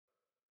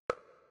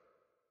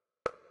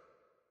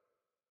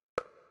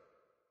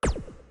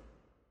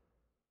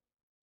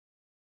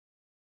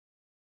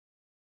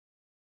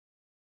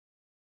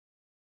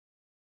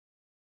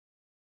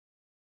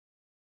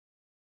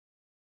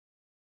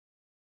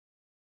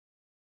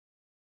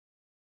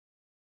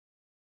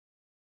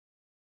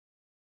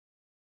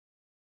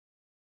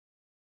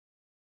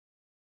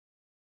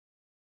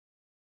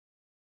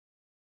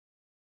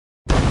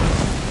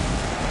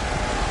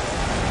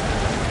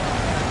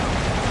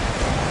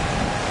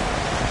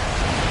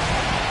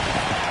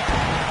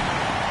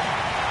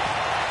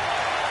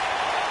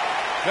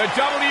The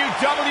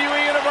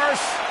WWE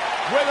Universe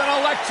with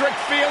an electric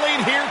feeling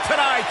here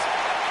tonight.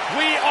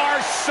 We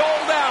are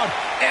sold out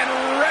and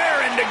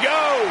raring to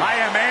go. I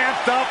am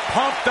amped up,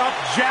 pumped up,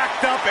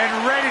 jacked up,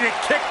 and ready to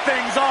kick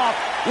things off.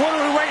 What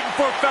are we waiting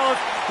for, fellas?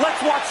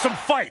 Let's watch some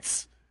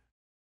fights.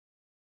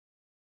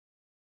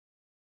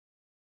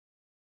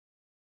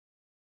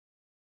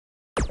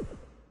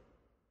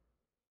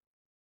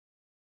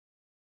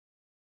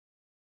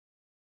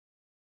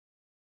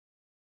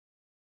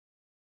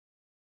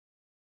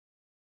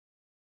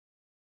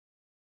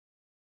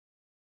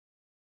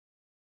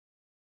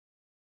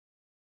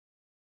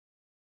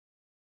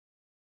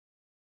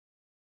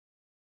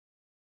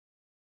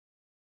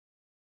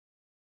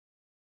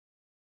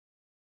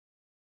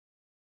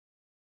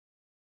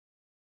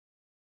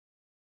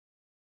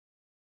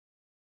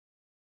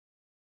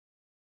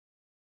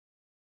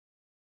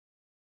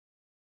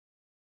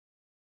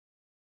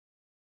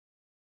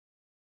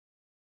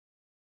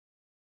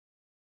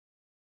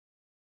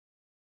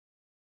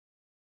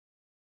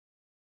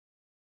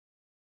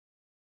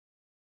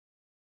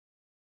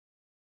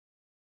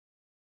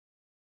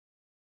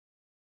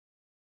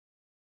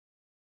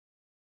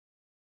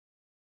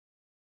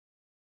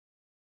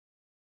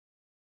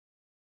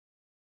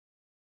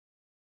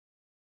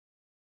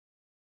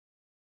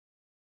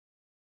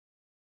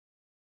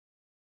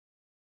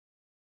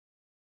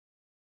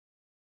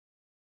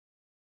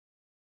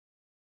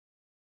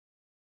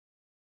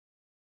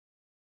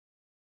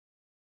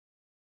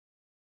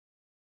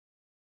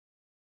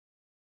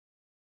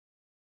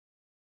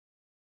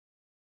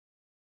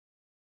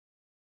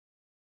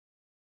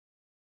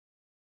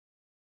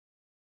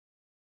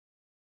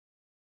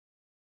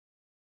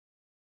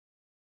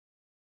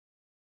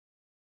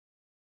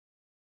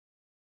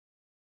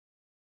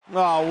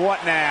 Oh,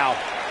 what now?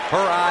 Her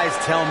eyes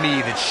tell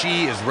me that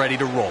she is ready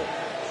to roll.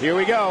 Here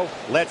we go.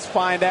 Let's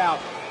find out.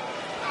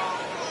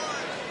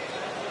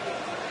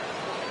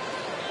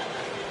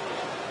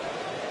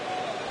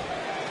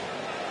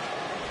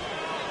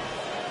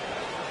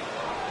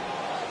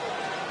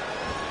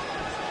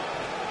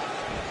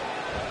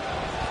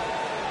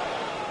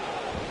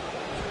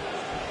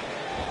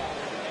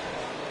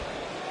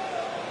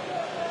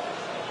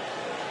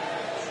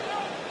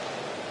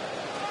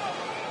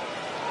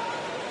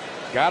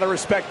 Gotta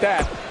respect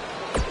that.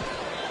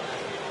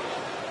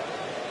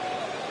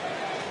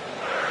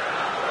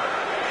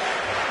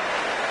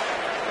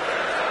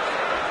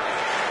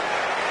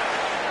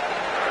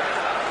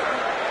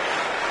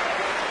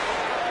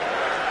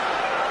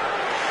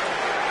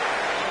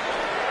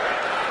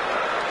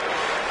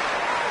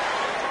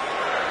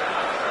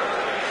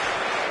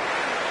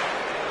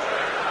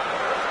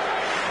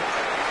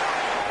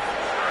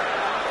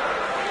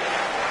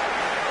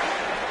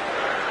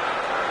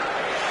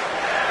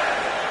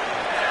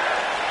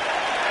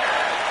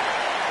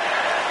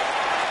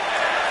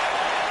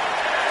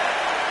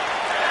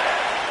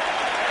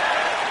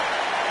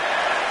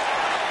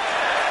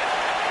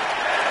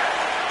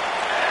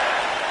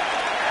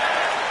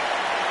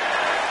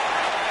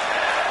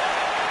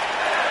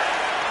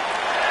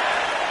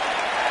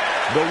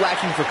 No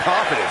lacking for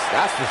confidence,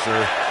 that's for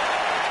sure.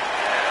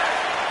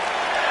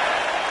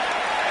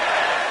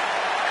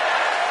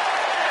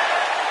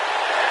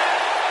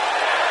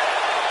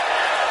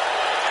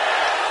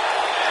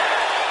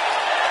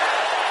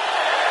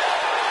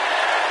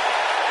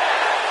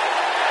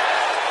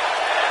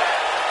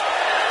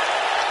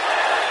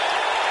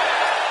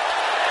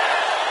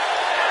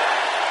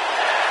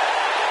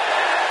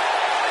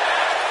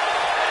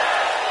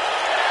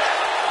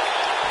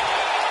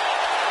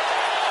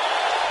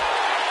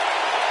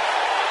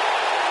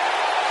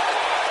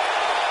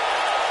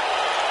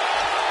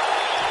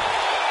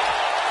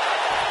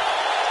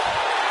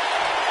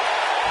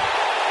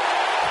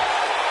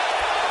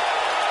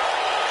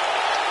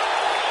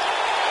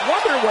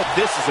 Wonder what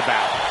this is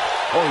about.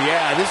 Oh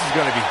yeah, this is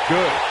gonna be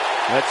good.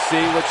 Let's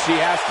see what she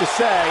has to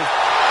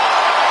say.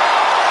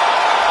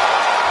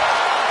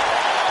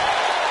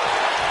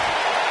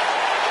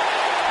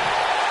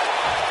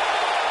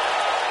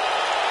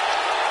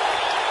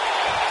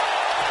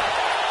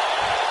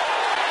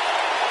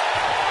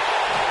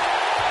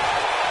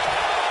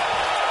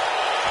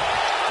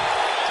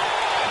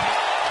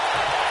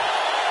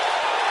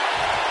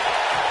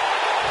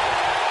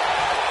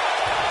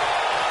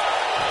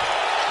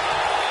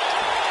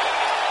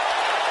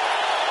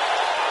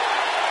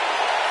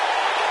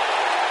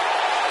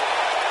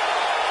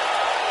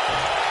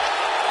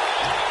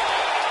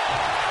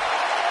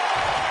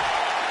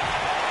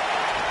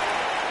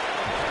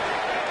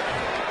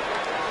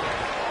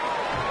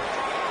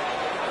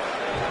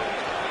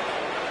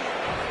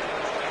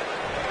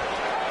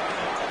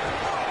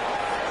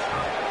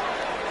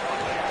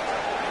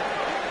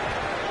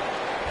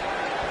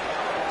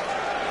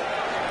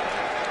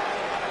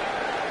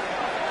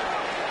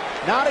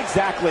 Not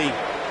exactly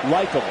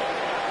likable.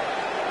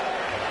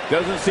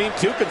 Doesn't seem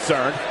too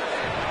concerned.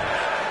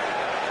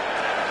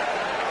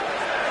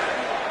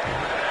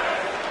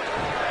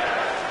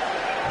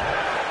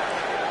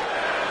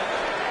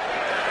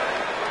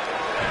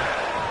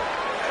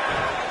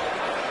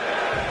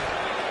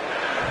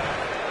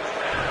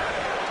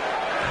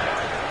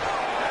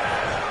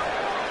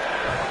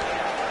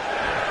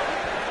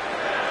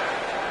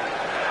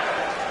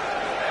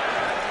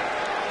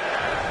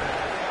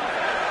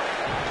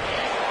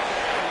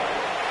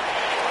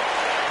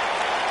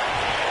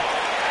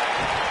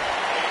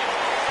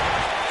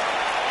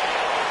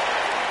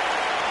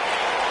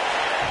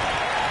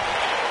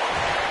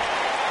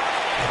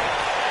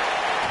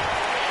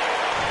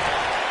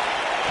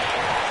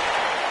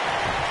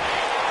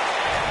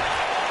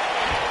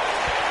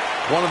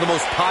 One of the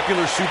most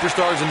popular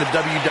superstars in the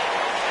WWE.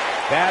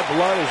 Bad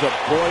blood is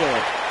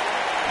a-boiling.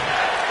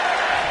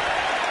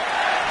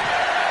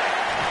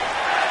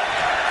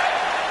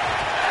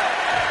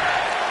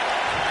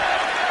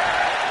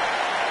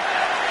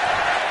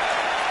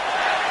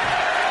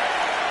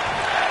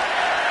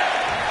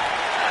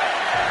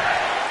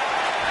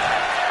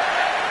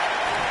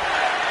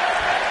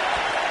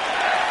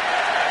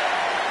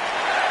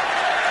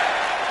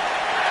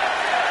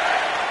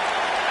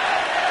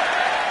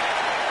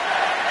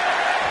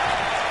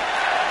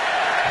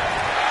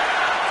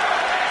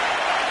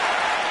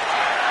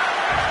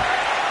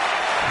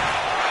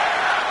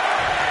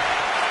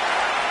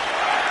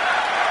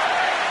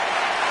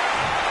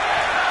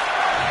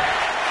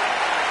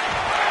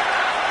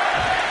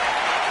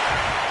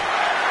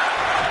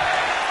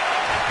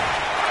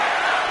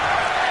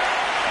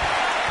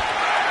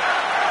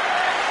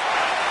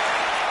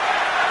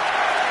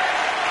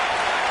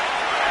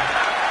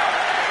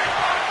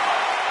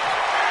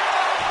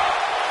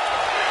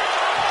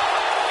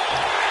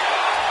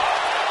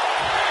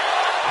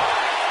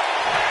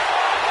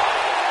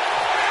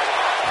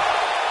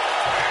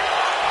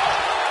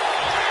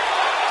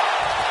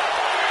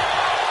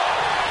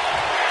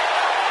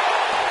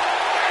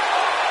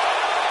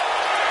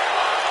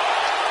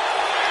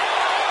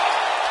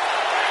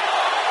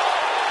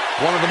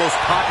 One of the most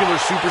popular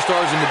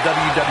superstars in the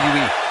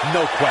WWE,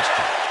 no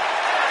question.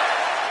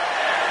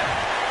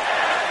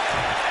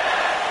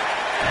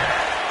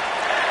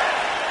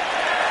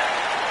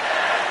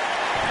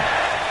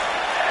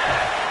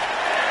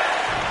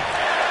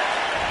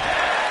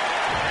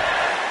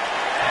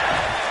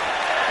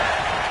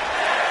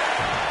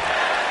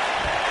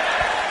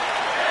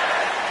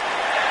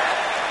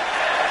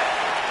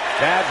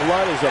 Bad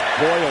blood is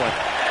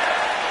a-boiling.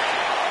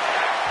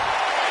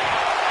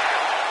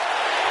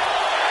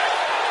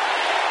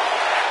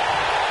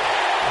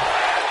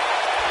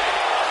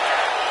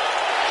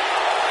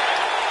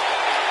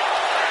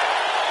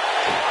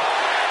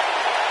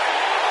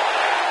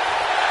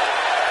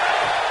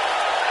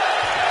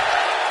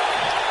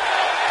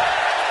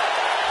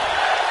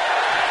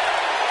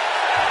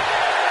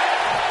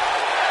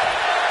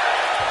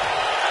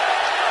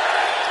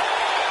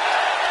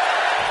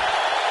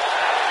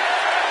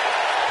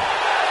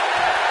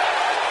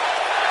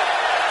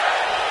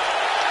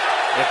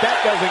 If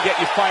that doesn't get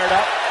you fired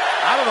up,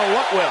 I don't know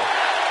what will.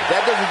 If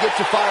that doesn't get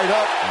you fired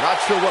up, I'm not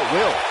sure what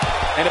will.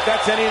 And if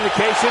that's any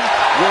indication,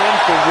 we're in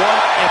for one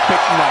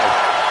epic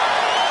night.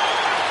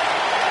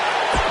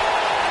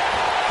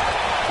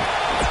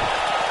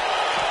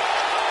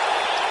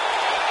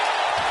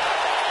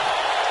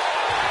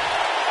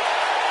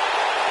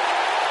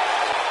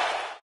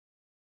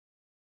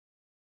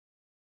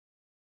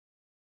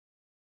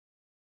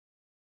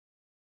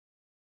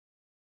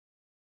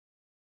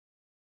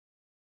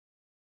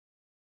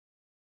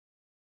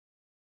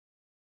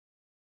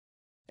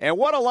 And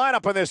what a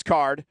lineup on this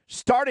card,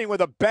 starting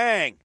with a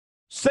bang.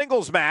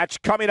 Singles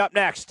match coming up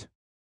next.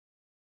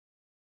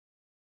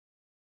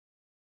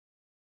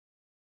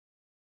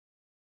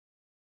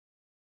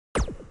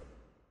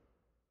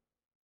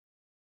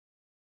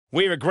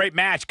 We have a great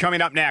match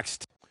coming up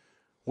next.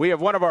 We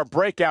have one of our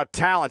breakout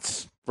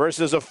talents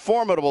versus a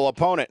formidable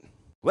opponent.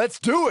 Let's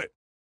do it.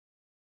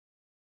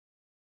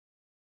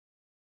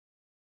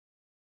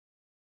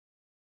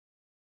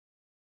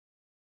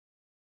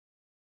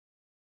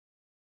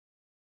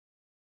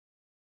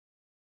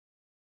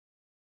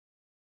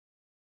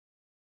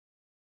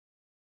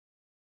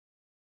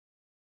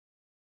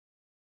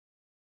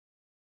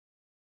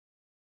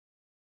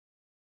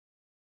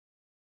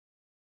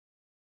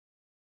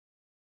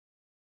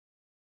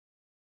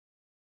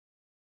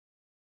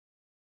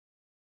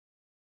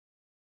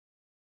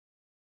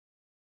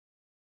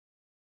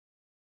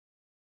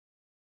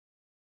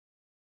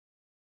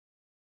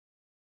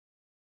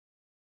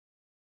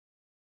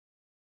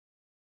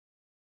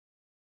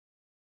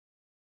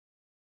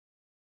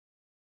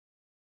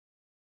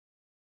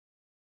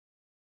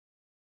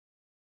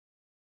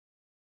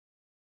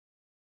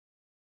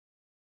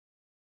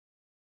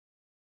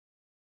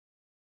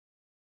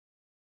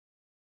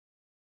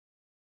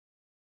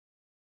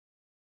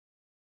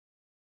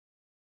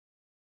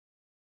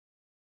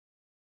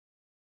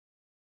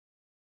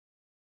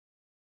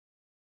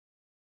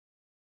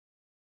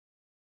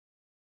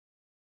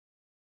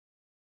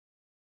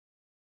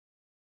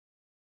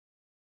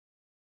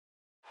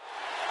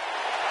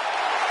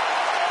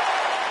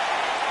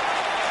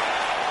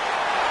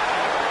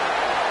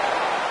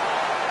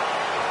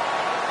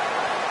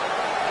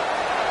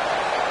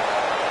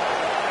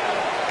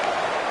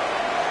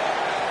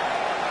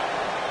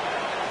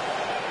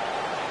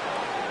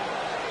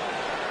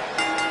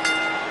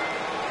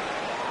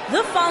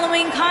 The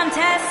following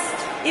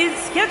contest is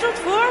scheduled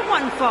for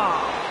one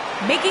fall.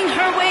 Making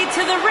her way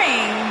to the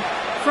ring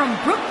from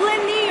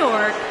Brooklyn, New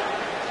York,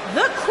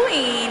 the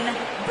Queen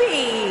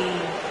Bee.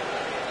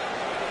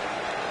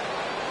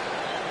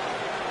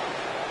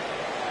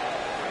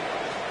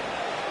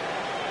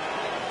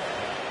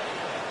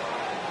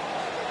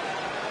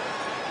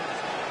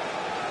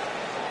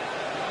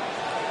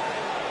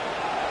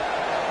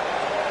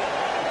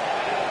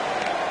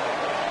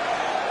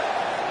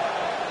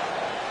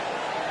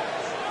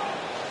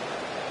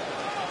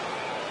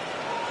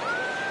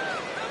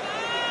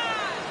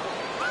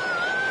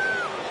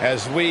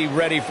 As we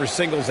ready for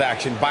singles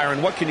action,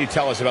 Byron, what can you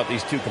tell us about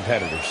these two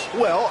competitors?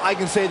 Well, I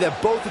can say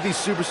that both of these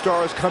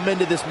superstars come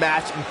into this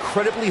match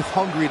incredibly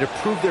hungry to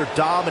prove their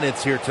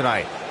dominance here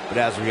tonight. But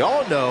as we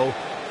all know,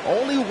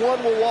 only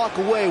one will walk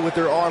away with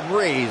their arm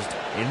raised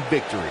in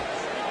victory.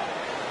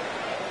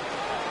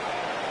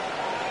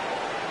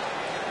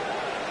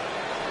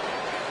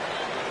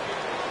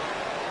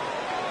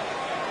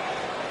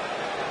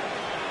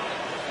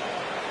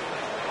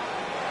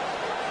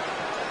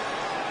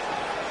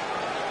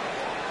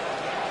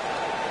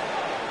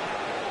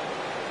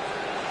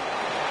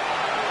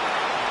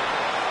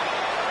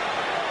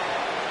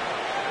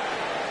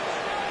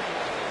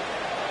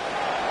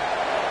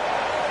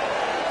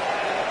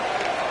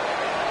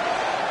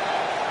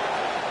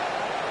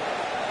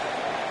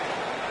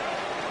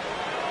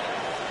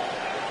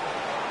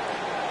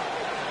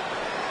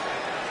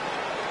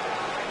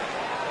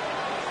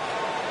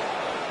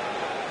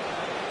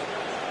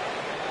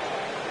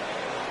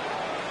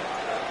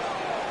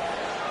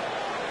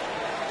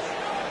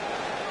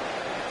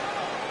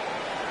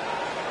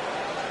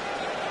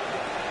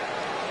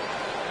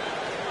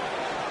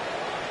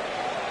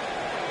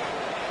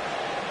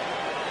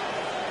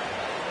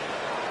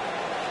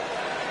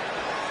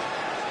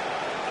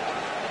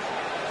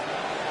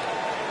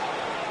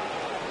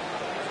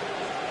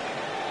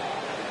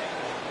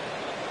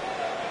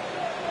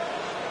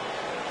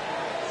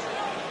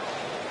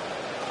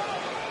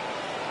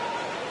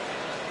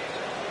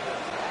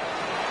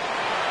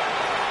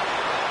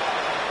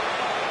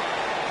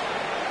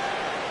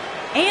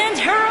 And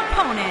her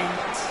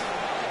opponent,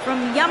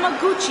 from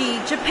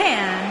Yamaguchi,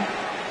 Japan,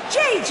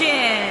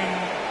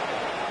 Jin.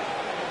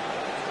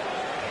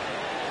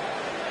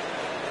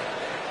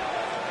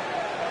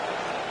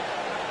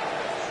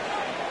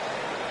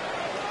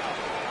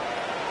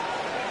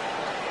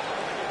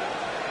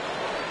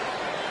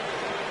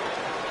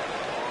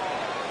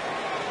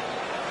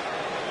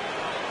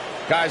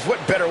 Guys, what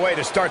better way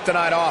to start the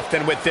night off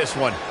than with this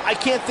one? I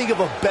can't think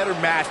of a better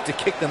match to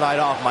kick the night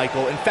off,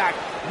 Michael. In fact,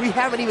 we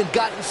haven't even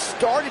gotten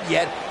started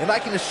yet, and I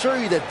can assure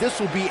you that this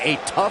will be a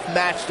tough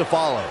match to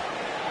follow.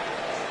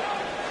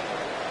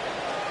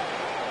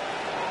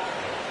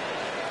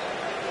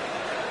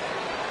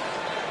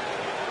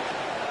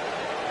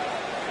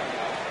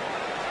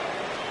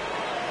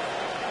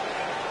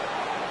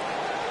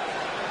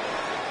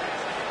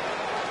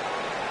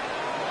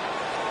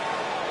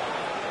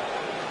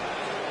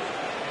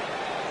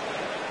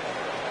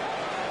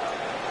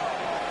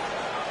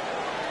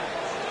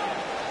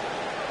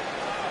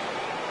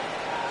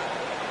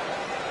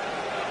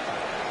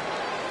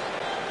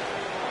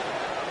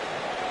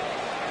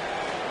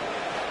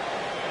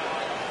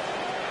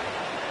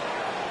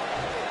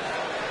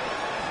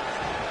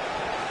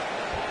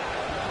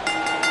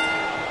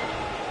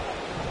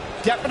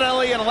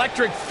 Definitely an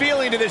electric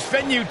feeling to this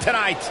venue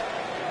tonight.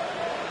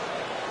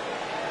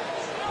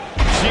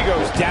 She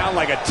goes down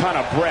like a ton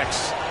of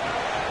bricks.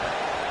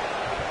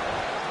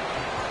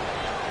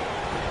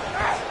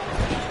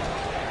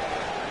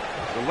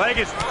 The leg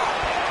is...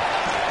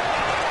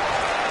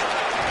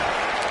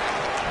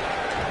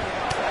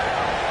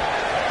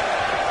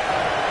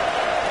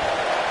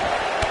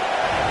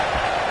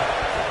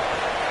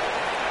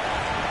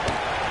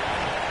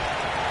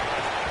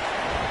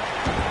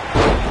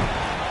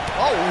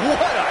 What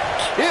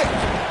a kick!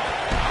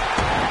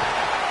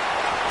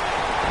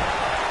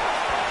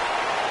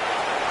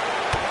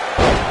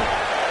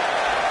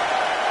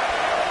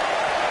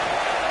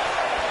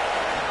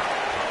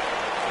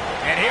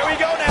 And here we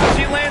go now.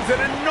 She lands an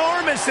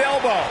enormous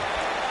elbow.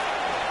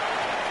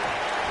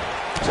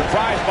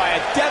 Surprised by a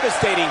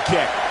devastating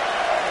kick.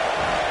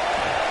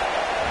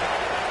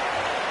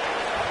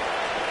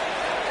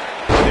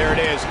 There it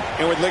is.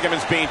 And with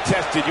ligaments being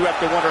tested, you have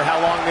to wonder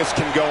how long this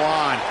can go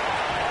on.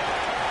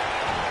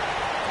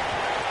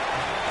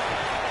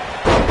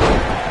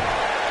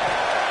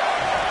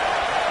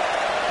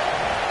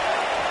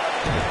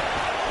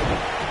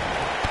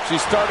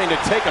 She's starting to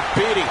take a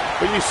beating,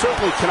 but you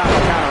certainly cannot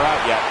count her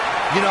out yet.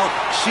 You know,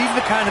 she's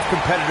the kind of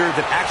competitor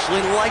that actually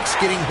likes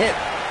getting hit.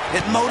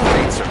 It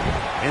motivates her.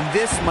 And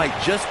this might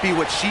just be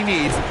what she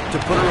needs to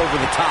put her over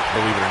the top,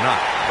 believe it or not.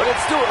 But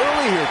it's still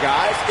early here,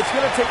 guys. It's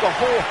going to take a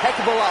whole heck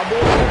of a lot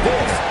more than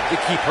this to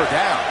keep her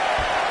down.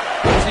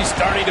 She's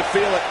starting to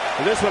feel it.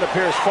 Well, this one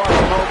appears far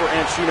from over,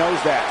 and she knows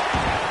that.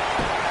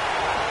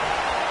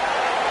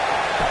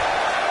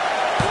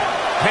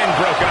 Pin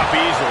broken up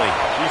easily.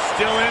 She's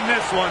still in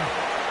this one.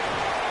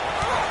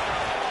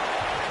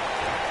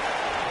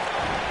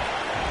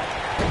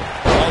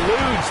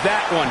 Eludes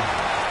that one.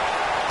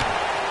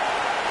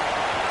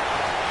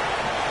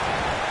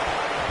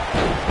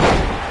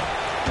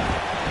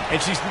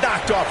 And she's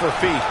knocked off her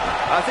feet.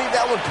 I think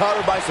that one caught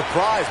her by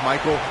surprise,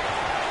 Michael.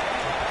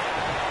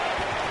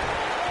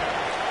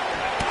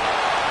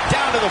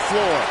 Down to the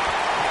floor.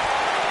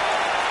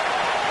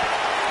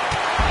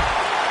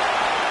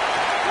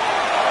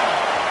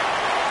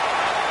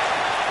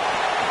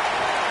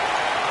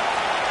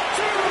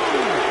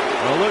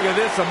 Well, look at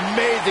this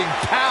amazing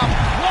power.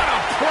 What a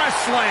press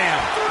slam.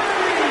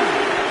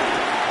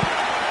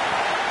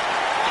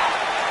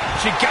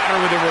 She got her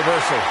with a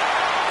reversal.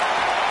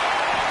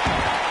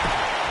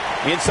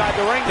 Inside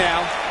the ring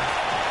now.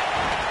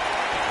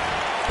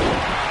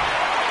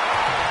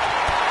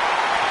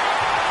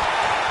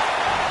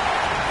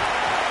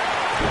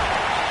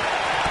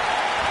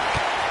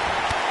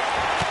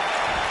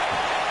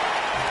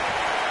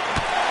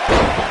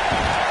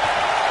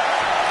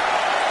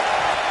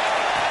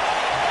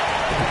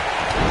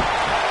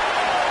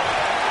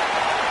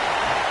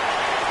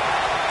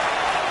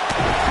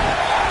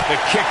 The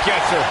kick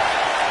gets her.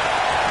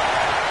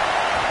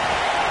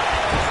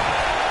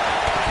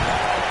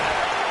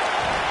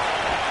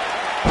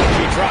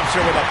 She drops her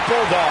with a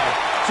bulldog.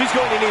 She's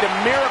going to need a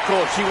miracle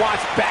if she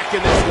wants back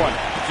in this one.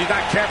 If she's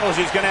not careful,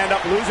 she's going to end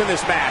up losing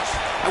this match.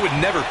 I would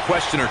never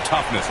question her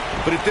toughness,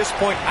 but at this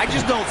point, I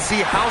just don't see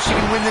how she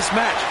can win this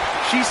match.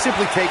 She's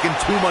simply taken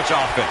too much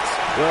offense.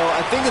 Well,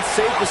 I think it's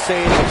safe to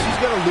say that she's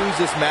going to lose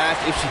this match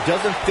if she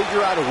doesn't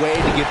figure out a way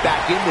to get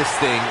back in this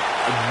thing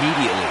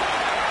immediately.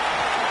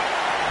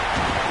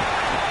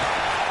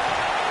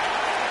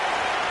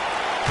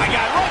 I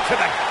got right to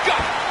the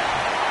gut.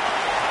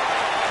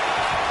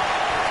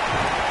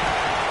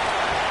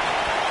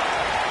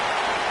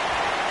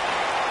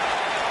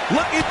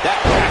 Look at that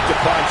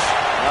back-to-punch.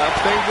 I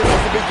think this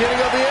is the beginning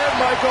of the end,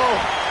 Michael.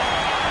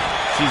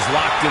 She's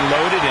locked and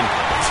loaded and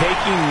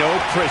taking no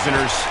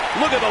prisoners.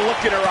 Look at the look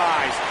in her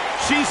eyes.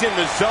 She's in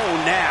the zone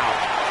now.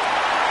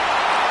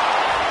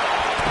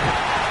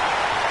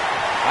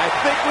 I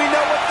think we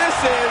know what this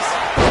is.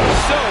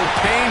 So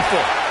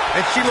painful.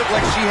 And she looked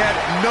like she had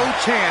no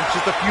chance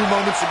just a few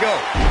moments ago.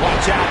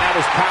 Watch out, that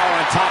was power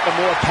on top of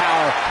more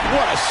power.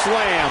 What a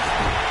slam.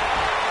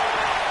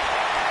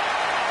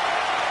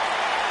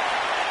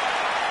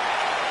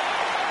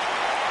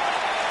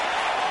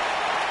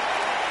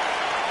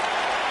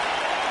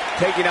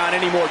 Taking on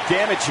any more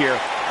damage here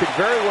could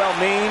very well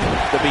mean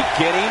the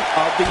beginning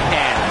of the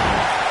end.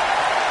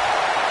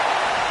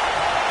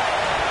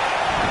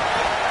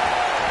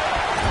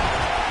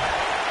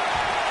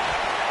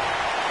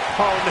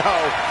 Oh no,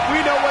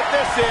 we know what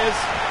this is.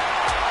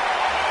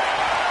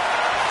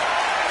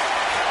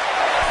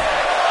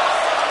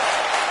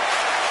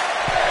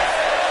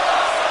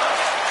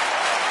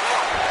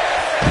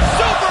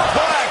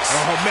 Superplex!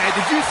 Oh man,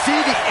 did you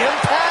see the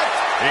impact?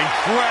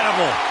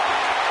 Incredible.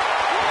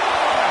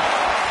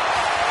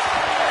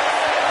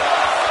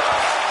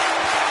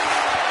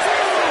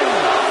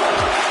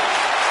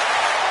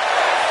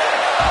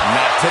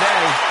 Not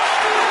today.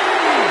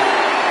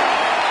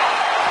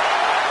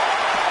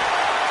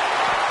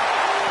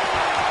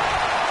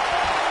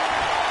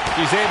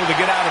 She's able to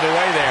get out of the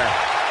way there.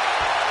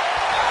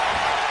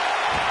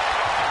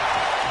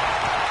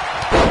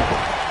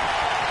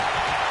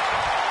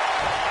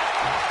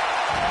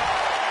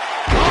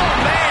 Oh,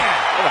 man!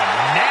 What a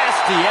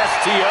nasty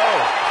STO.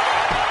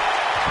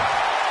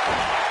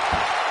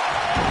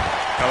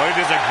 Oh, look at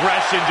this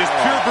aggression, just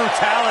pure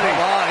brutality.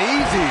 Come on,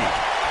 easy.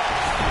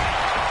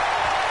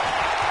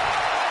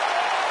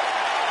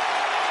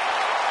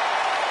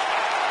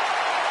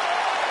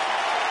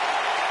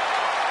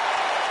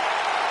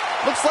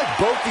 Looks like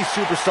both these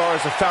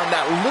superstars have found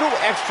that little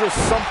extra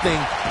something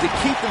to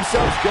keep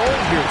themselves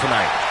going here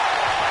tonight.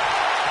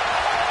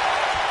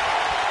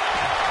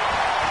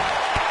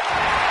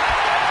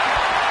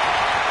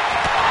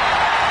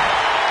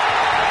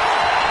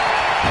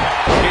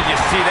 Did you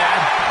see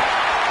that?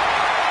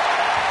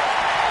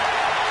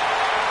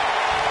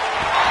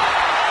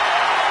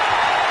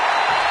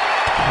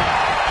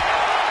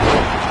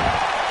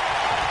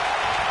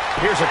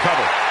 Here's a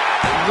cover.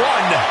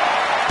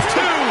 1, 2.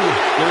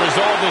 The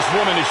resolve this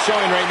woman is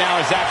showing right now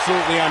is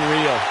absolutely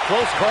unreal.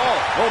 Close call.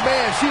 Oh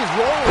man, she's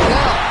rolling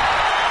now.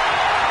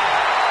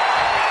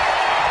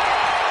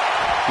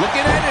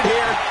 Looking at it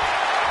here.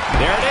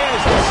 There it is,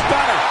 the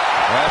stunner.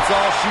 That's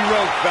all she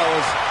wrote,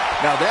 fellas.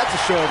 Now that's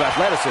a show of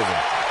athleticism.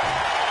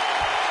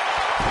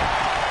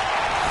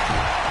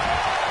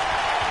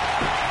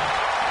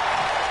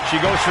 She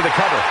goes for the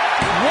cover.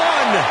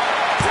 1,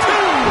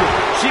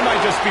 2. She might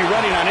just be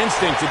running on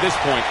instinct at this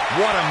point.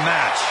 What a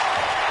match.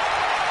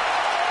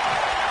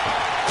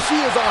 She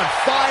is on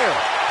fire.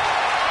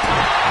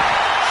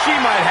 She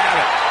might have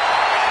it.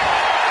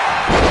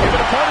 If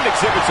an opponent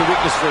exhibits a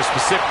weakness for a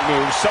specific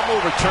move, some will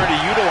return to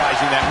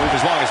utilizing that move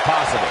as long as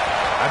possible.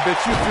 I bet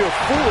you feel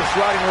foolish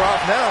riding her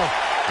off now.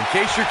 In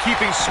case you're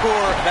keeping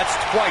score, that's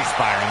twice,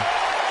 Byron.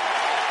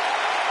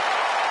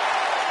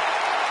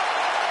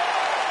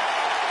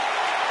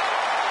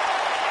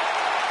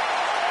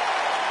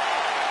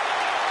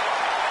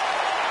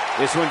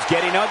 This one's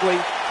getting ugly.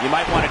 You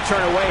might want to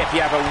turn away if you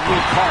have a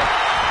weak heart.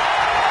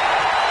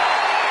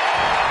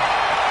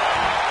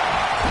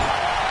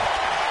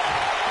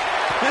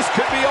 This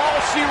could be all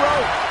she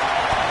wrote.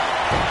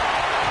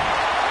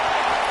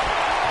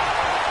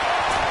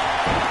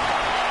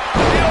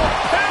 The old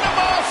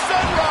Panama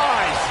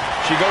Sunrise.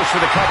 She goes for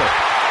the cover.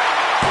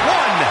 1,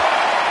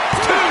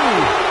 2.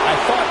 I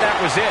thought that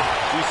was it.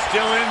 She's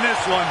still in this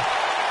one.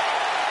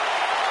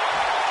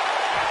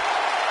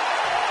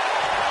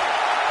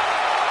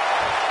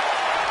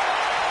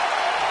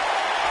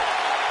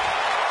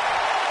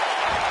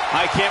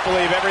 I can't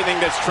believe everything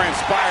that's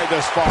transpired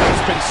thus far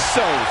has been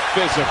so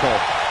physical.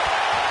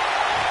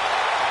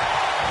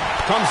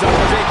 Comes up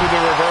with it with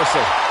the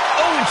reversal.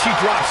 Oh, and she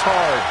drops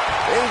hard.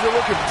 Things are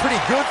looking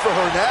pretty good for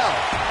her now.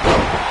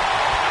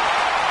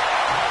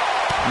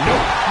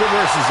 Nope,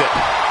 reverses it.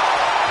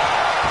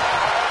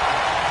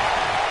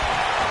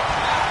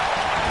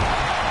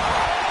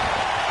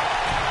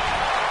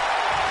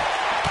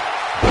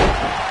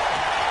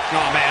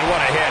 Oh, man, what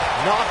a hit.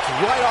 Knocked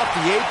right off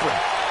the apron.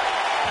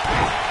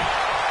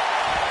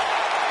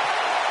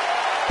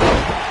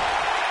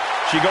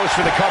 She goes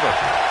for the cover.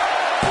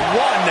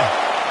 1,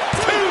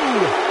 2.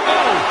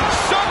 Oh,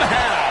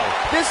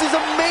 somehow. This is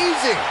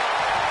amazing.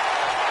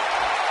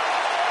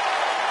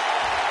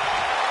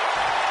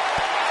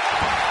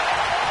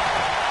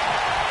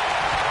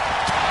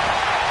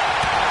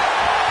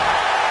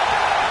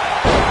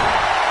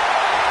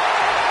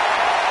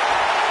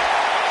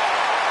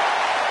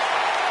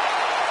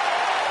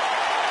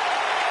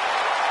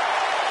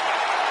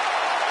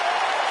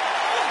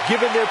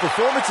 Given their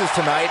performances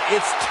tonight,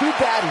 it's too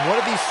bad one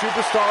of these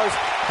superstars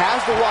has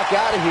to walk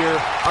out of here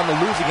on the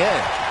losing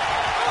end.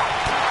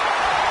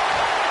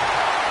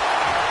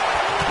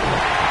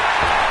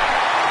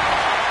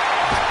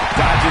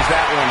 Dodges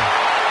that one.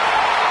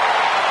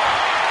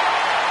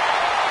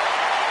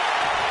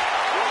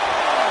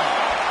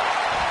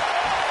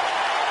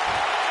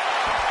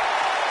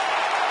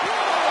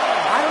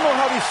 I don't know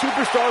how these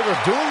superstars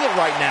are doing it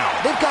right now.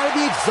 They've got to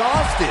be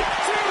exhausted.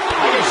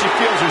 I guess she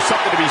feels there's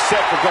something to be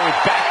said for going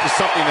back to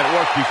something that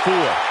worked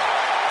before.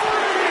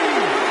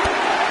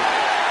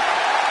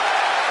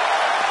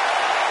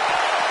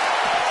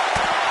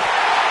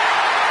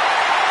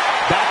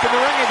 Back in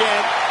the ring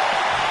again.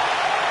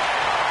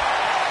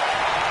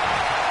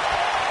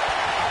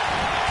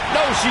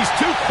 No, she's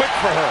too quick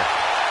for her.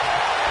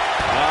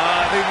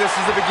 I think this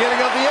is the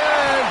beginning of the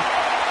end.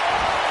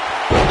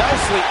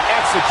 Nicely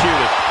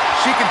executed.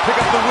 She can pick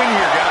up the win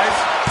here, guys.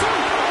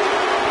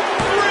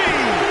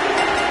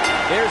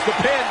 There's the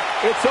pin.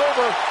 It's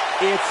over.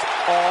 It's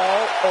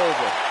all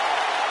over.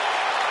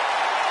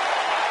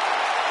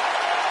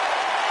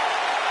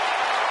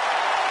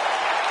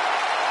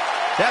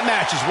 That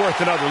match is worth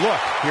another look.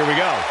 Here we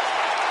go.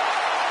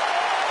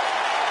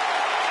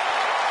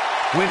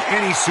 When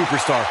any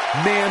superstar,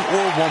 man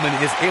or woman,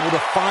 is able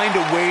to find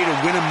a way to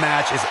win a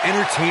match as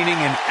entertaining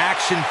and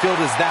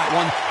action-filled as that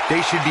one, they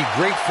should be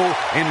grateful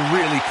and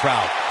really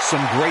proud.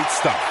 Some great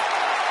stuff.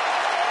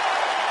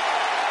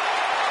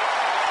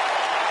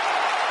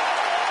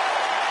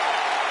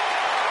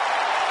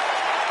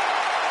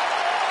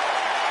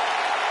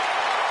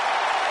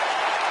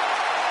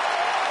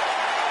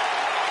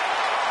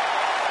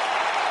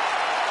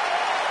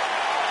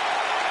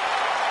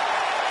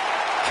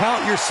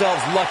 Count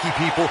yourselves lucky,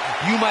 people.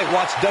 You might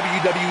watch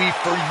WWE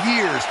for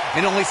years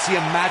and only see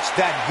a match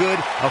that good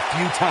a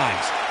few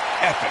times.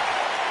 Epic.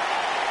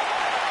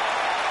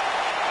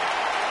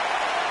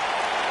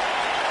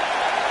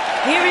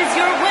 Here is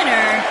your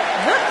winner,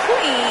 the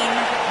Queen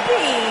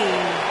Bee.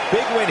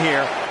 Big win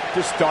here to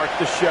start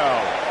the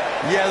show.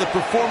 Yeah, the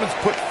performance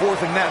put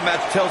forth in that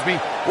match tells me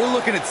we're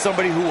looking at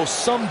somebody who will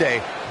someday,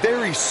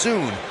 very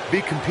soon,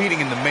 be competing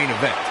in the main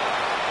event.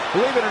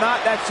 Believe it or not,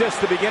 that's just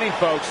the beginning,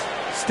 folks.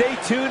 Stay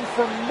tuned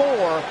for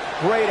more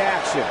great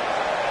action.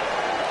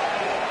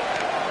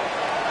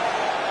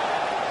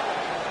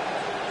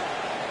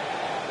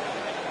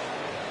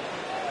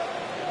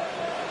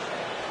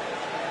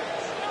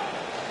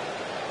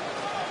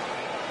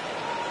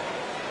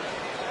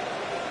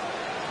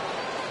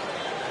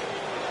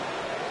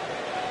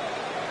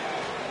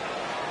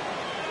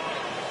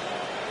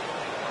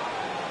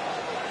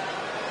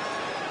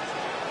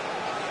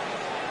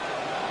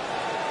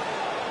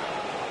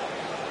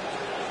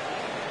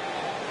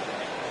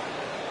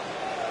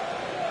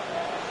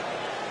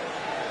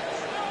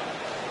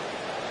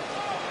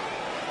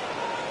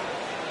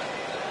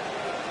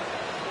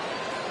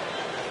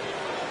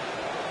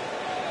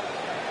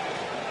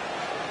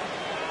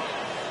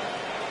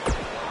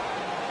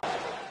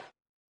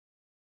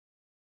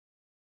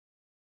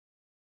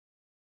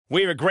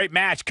 We have a great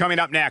match coming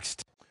up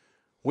next.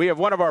 We have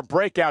one of our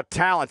breakout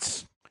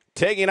talents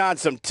taking on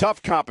some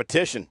tough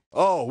competition.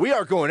 Oh, we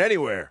aren't going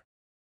anywhere.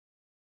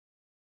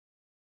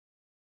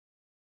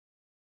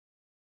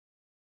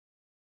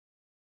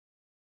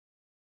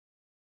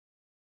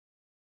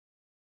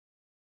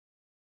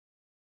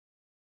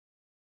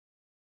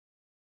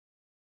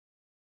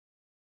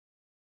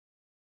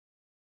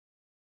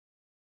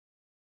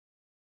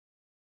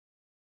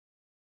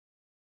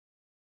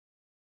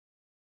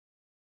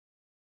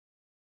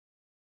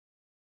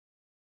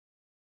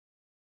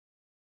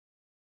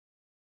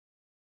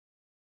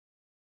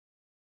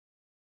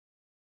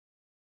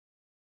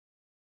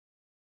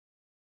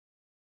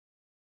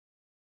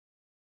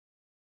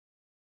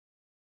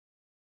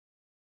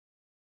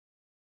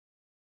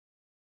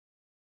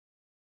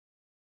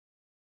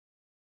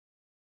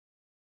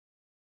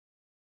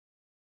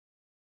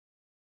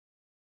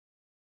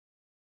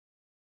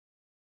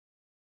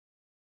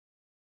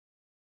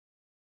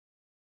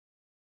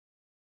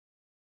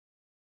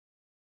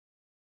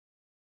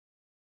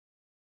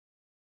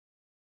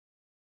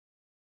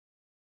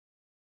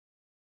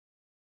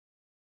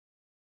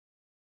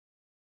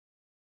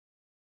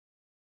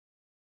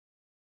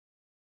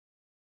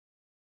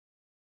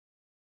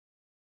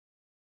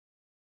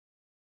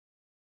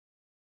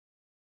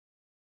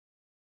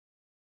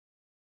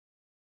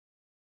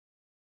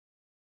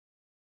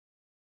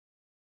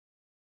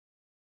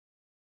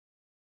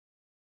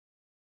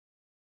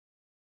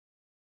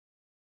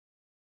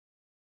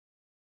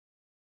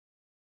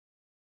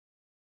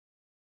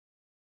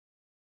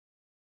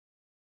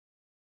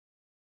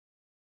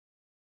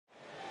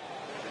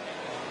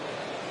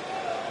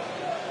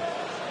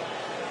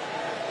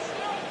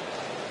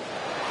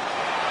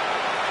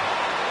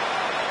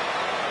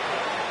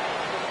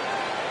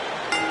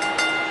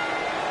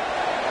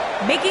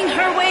 Making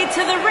her way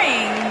to the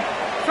ring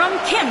from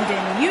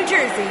Camden, New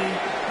Jersey,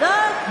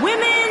 the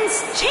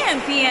Women's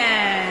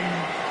Champion,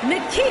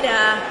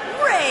 Nikita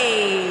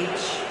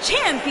Rage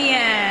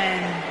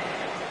Champion.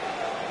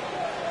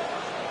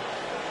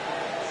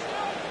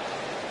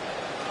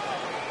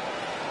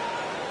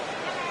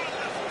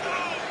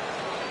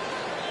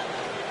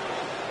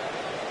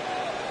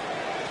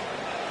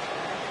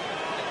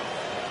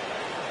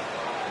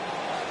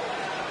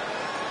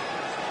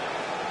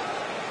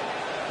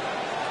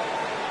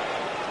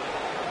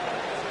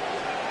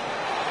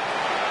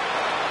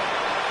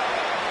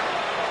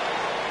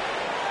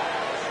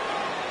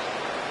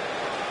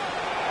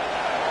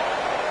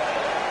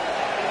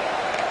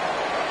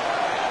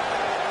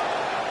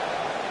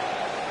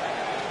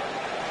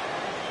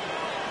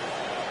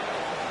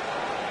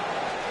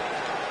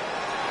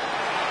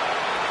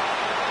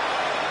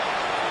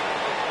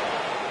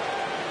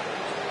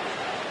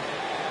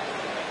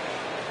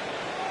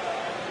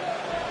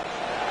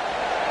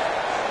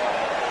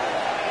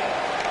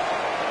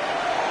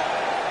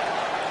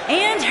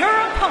 And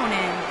her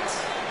opponent,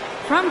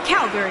 from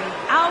Calgary,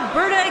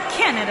 Alberta,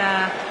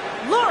 Canada,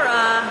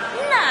 Laura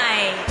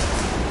Knight.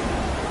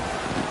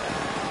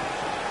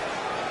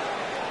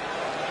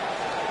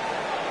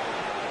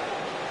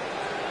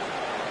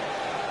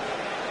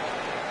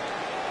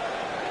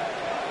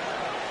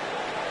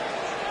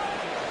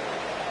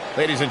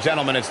 Ladies and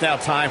gentlemen, it's now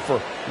time for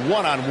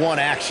one-on-one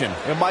action.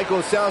 And Michael,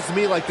 it sounds to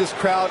me like this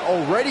crowd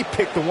already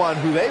picked the one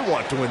who they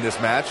want to win this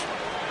match.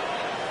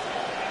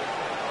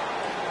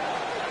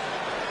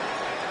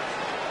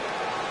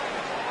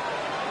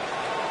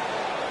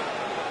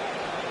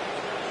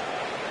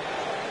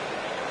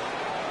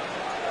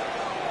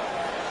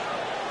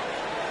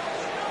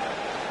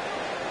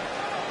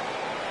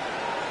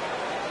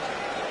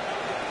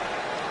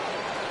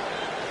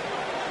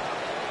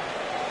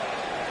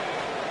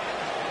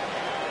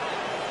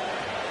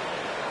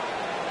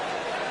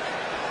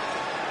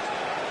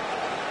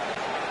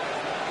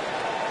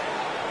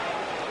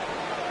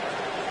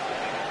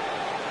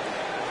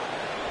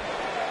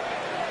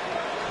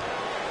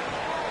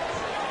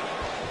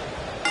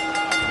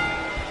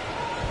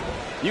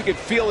 You can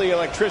feel the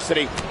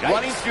electricity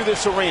running through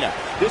this arena.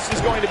 This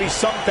is going to be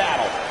some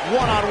battle.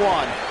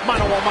 One-on-one,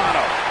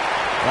 mano-a-mano.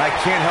 I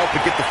can't help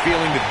but get the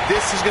feeling that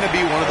this is going to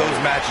be one of those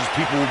matches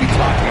people will be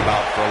talking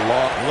about for a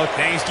long... Look,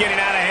 things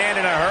getting out of hand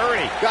in a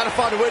hurry. Got to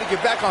find a way to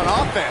get back on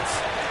offense.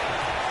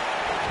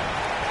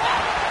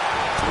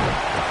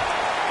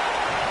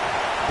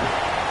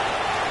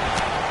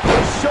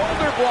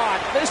 Shoulder block.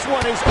 This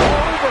one is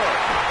over.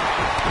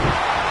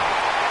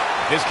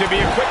 This could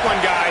be a quick one,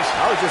 guys.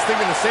 I was just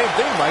thinking the same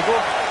thing, Michael.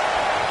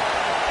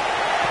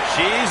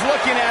 She's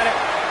looking at it.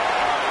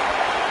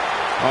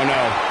 Oh,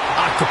 no.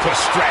 Octopus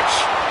stretch.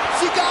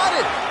 She got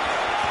it.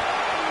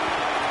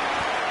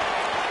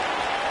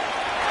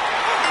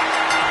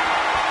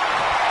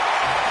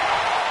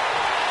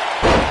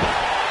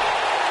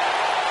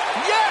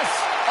 Yes!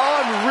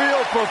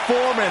 Unreal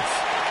performance.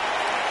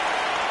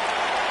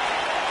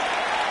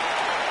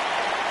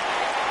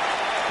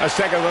 Let's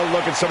take a little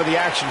look at some of the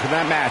action from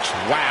that match.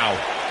 Wow.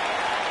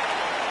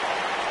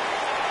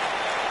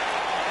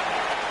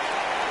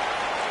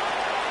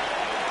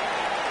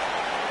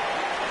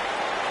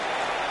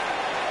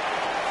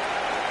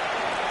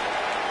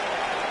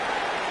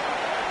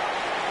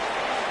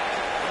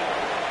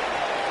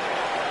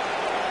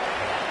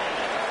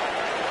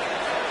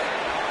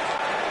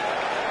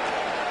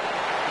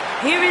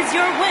 Here is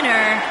your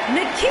winner,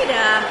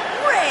 Nikita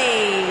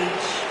Rage.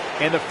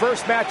 And the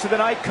first match of the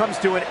night comes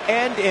to an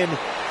end in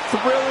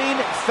thrilling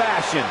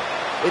fashion.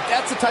 If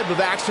that's the type of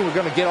action we're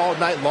going to get all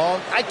night long,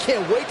 I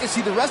can't wait to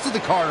see the rest of the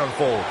card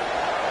unfold.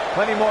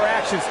 Plenty more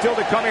action still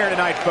to come here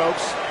tonight,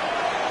 folks.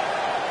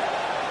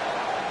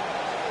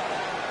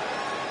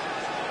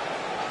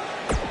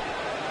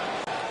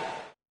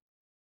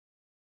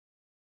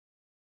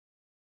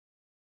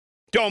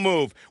 Don't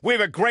move. We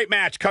have a great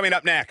match coming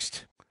up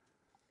next.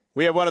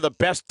 We have one of the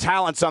best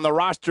talents on the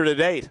roster to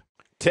date,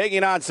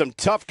 taking on some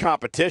tough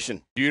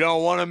competition. You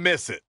don't want to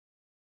miss it.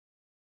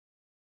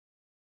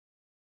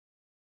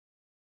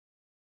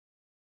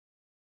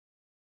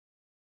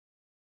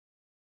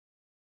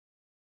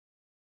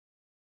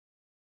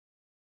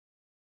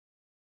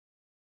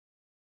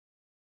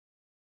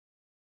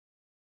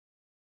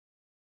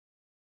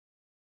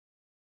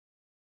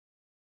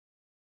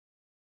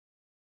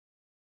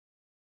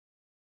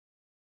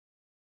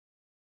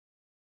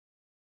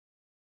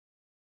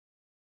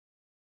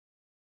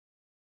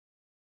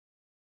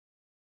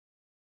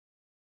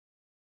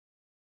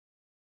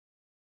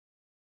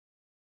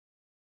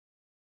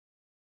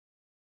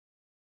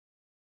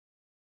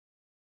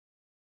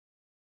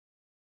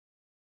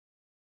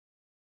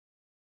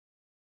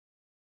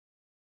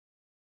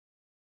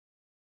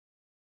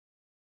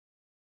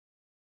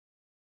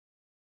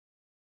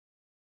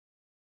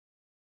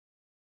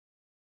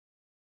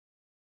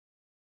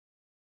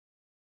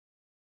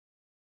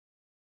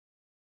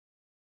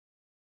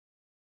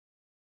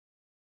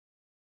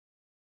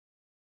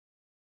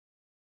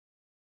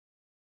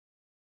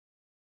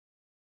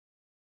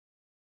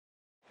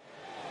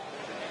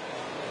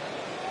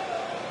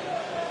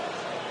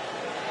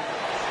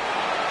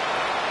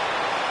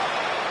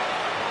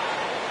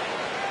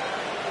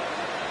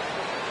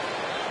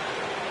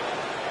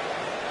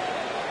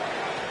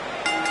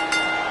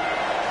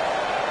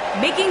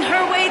 making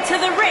her way to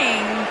the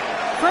ring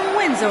from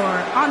Windsor,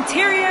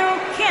 Ontario,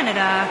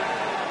 Canada,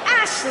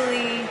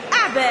 Ashley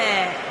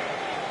Abbott.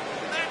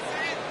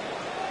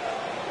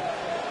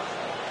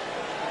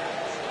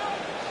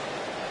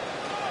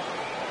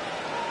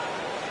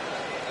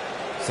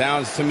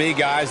 Sounds to me,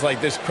 guys, like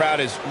this crowd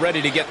is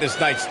ready to get this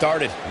night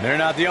started. And they're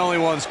not the only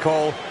ones,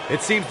 Cole.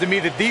 It seems to me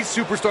that these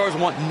superstars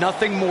want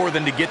nothing more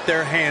than to get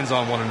their hands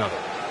on one another.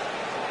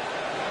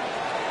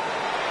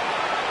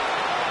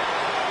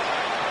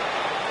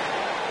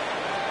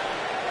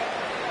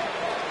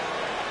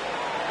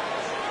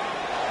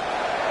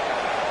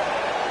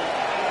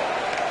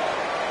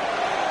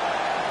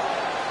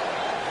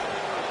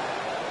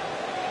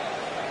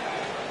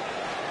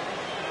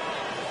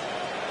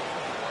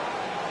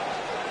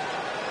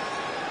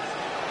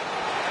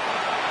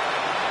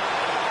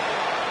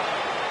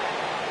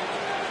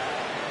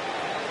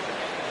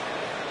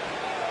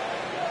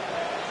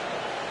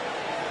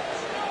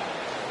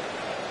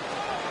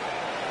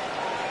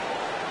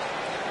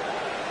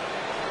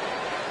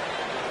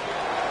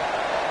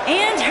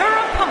 And her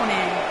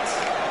opponent,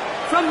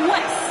 from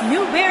West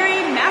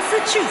Newbury,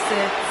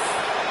 Massachusetts,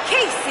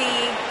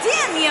 Casey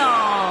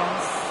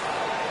Daniels.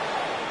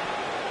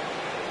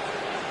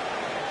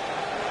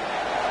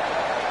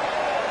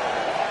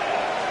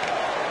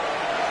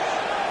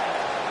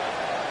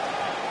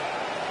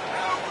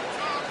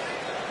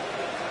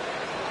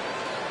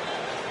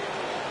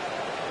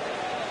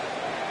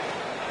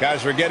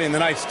 Guys, we're getting the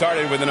night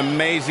started with an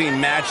amazing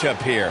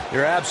matchup here.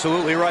 You're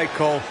absolutely right,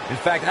 Cole. In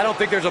fact, I don't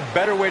think there's a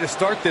better way to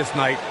start this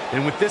night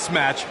than with this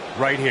match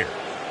right here.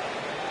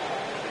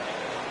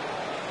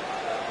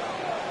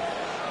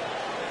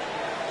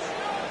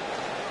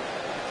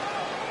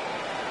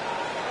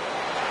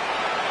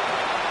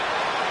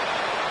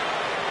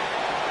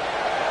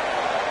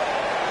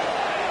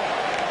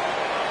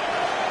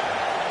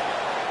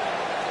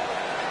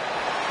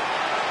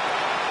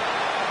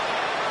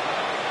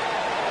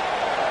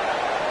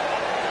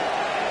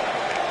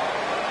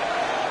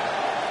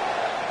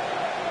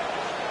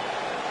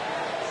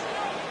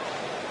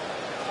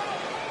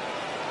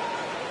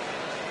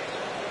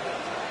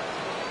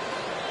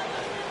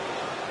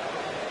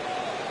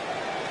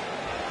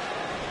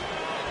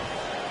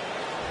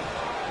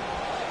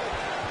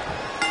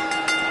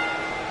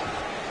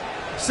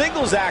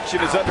 Singles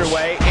action is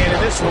underway, and in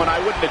this one, I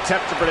wouldn't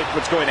attempt to predict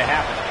what's going to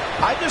happen.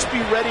 I'd just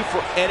be ready for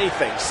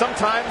anything.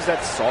 Sometimes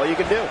that's all you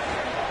can do.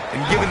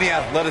 And given the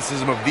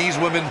athleticism of these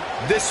women,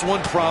 this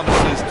one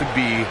promises to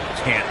be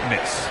can't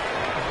miss.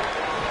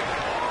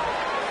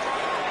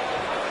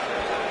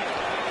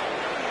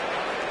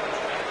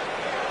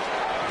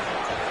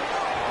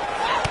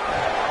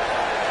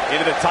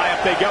 Into the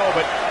tie-up they go,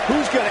 but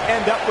who's going to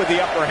end up with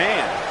the upper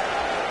hand?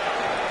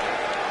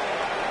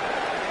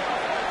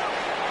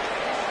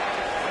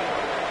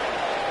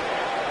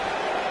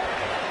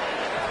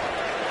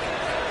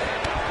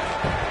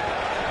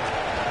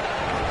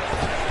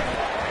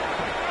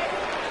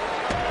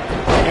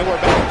 And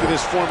we're back to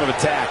this form of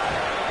attack.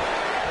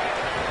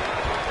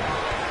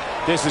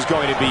 This is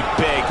going to be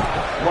big,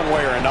 one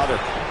way or another.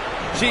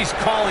 She's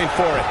calling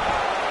for it.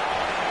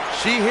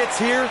 She hits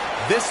here,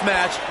 this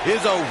match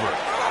is over.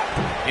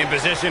 In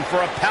position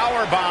for a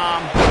power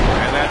bomb.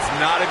 And that's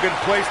not a good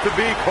place to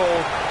be,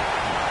 Cole.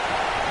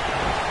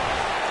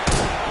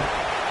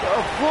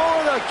 The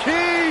Florida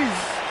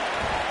Keys.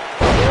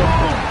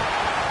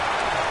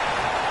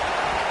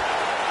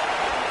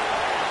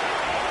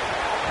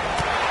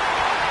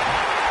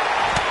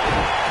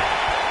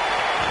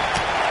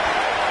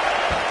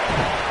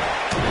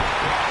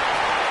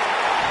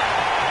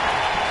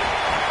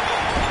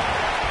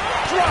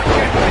 Drop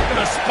kick right to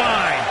the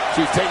spine.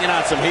 She's taking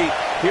on some heat.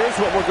 Here's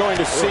what we're going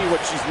to see what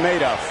she's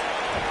made of.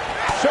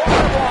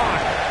 Shoulder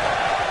block.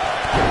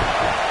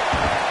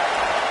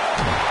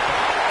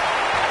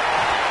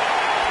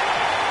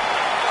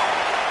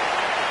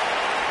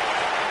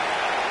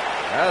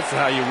 That's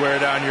how you wear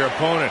down your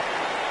opponent.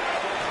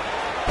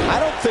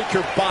 I don't think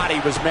her body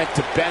was meant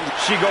to bend.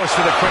 She goes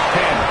for the quick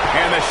pin,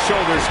 and the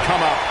shoulders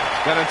come up.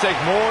 Gonna take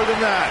more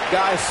than that.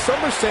 Guys, some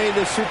are saying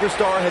this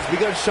superstar has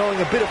begun showing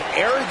a bit of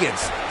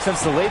arrogance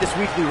since the latest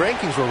weekly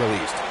rankings were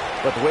released.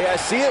 But the way I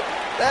see it,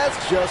 that's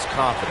just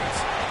confidence.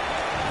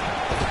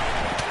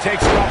 Takes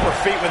her off her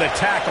feet with a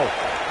tackle.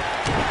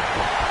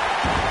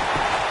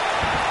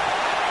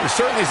 There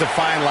certainly is a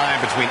fine line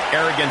between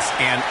arrogance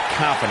and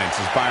confidence,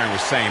 as Byron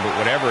was saying, but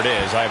whatever it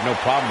is, I have no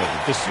problem with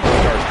it. This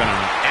superstar has been on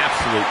an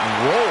absolute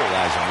roll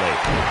as of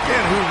late.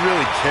 And who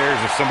really cares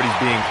if somebody's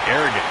being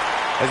arrogant?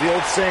 As the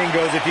old saying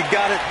goes, if you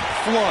got it,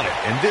 flaunt it.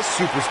 And this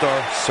superstar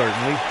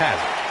certainly has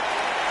it.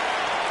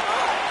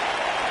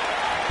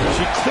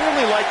 She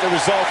clearly liked the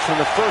results from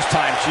the first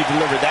time she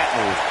delivered that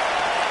move.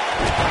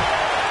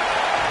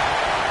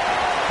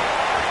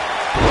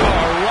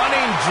 A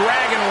running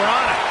dragon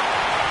Rana.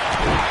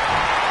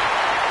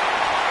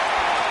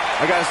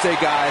 I gotta say,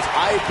 guys,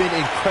 I've been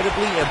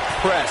incredibly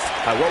impressed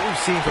by what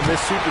we've seen from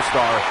this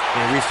superstar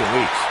in recent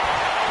weeks.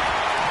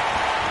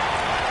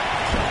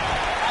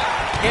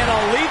 In a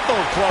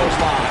lethal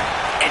clothesline.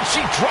 And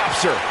she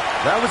drops her.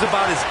 That was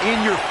about as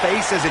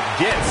in-your-face as it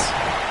gets.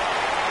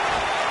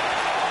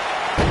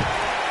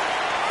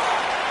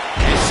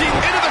 And she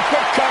into the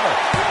quick cover.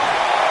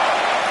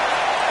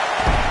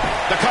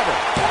 The cover.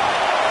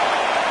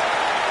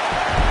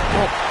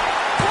 Oh.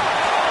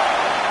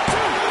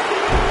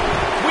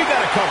 We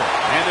got a cover.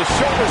 And the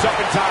shoulder's up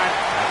in time.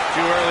 That's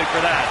too early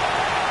for that.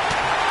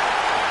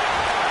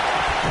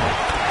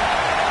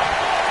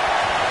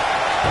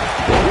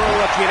 We're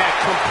looking at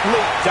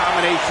complete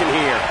domination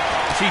here.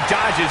 She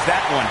dodges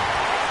that one.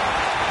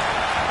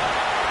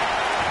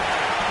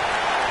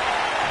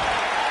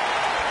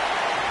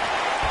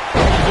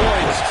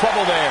 Avoids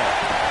trouble there.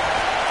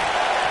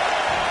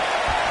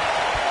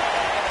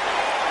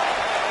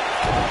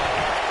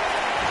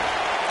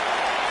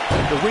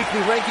 The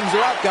weekly rankings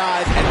are up,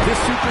 guys, and this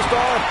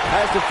superstar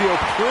has to feel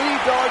pretty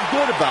darn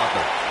good about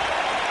them.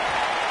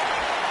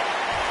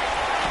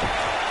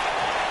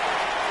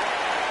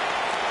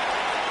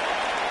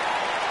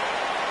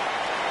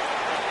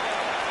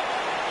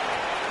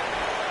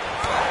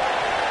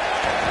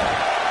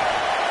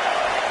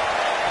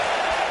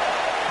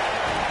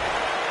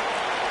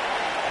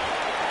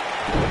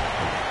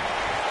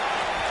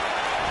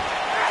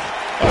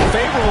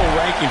 Favorable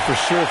ranking for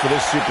sure for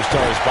this superstar,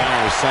 as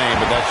Byron was saying,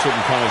 but that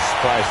shouldn't come as a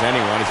surprise to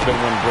anyone. It's been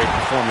one great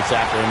performance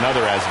after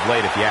another as of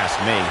late, if you ask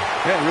me.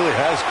 Yeah, it really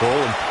has, Cole.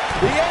 And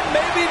The end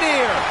may be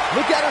near.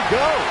 Look at her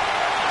go.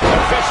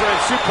 The fisherman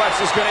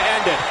suplex is going to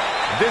end it.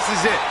 this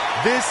is it.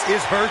 This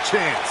is her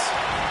chance.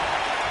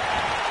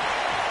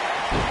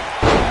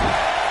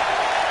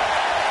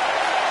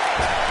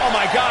 Oh,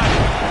 my God.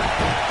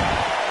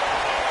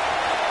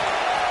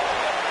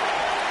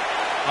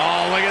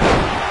 Oh, look at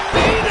that.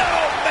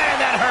 Man,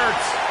 that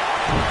hurts.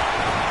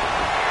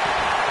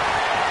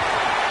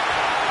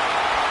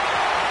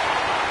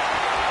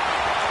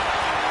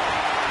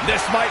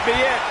 This might be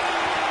it.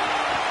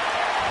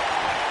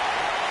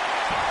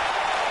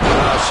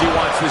 She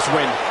wants this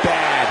win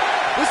bad.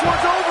 This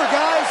one's over,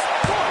 guys.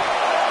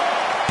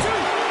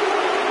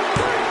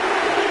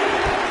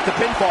 The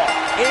pinfall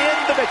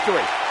and the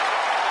victory.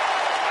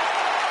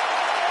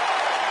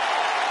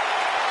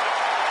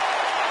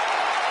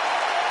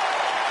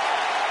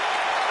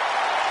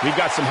 We've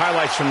got some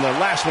highlights from the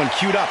last one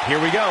queued up.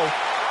 Here we go.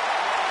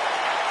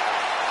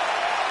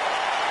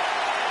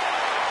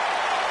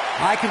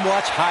 I can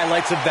watch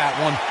highlights of that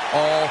one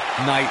all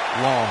night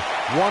long.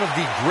 One of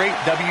the great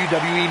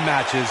WWE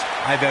matches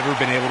I've ever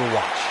been able to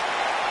watch.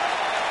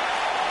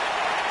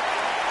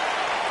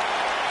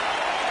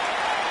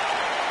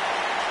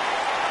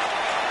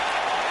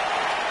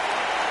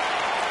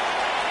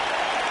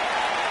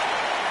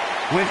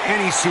 When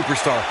any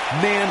superstar,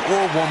 man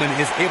or woman,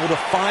 is able to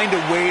find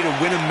a way to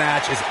win a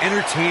match as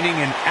entertaining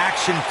and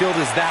action-filled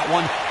as that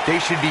one,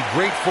 they should be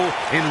grateful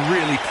and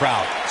really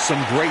proud.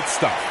 Some great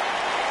stuff.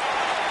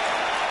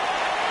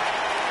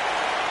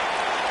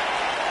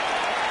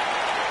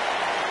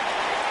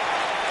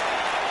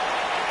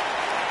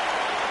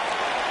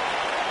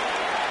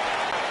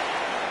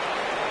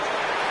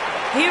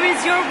 Here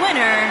is your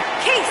winner,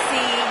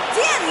 Casey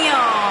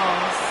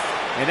Daniels.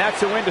 And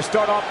that's a win to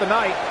start off the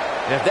night.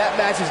 And if that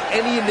match is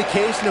any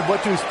indication of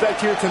what to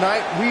expect here tonight,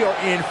 we are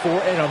in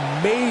for an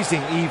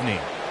amazing evening.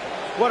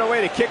 What a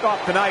way to kick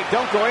off the night.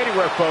 Don't go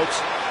anywhere,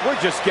 folks. We're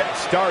just getting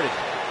started.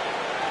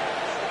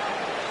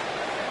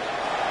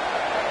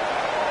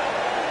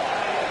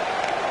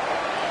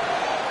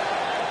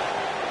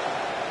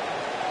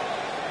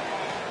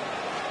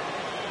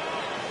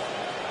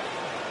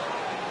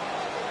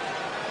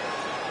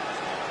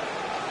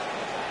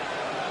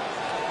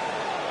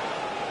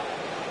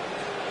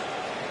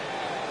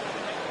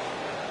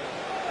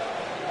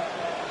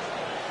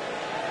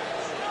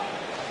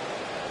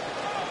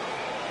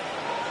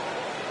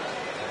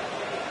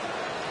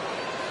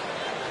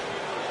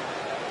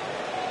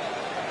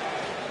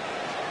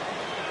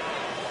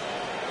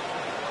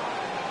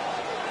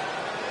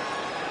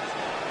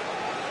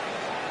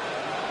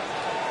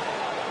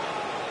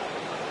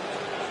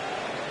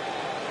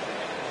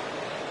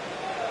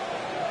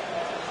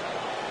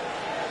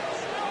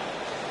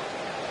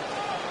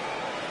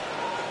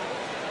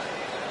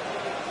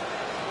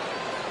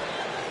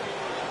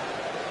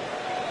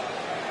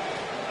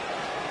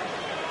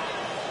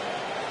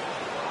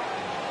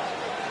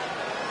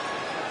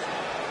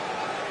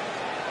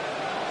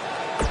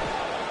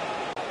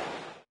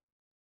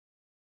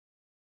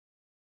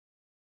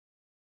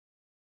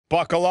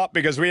 Buckle up,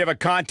 because we have a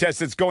contest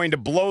that's going to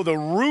blow the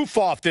roof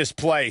off this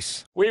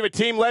place. We have a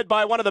team led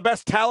by one of the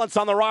best talents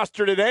on the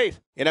roster to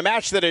date, in a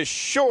match that is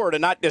sure to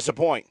not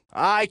disappoint.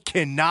 I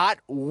cannot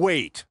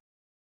wait.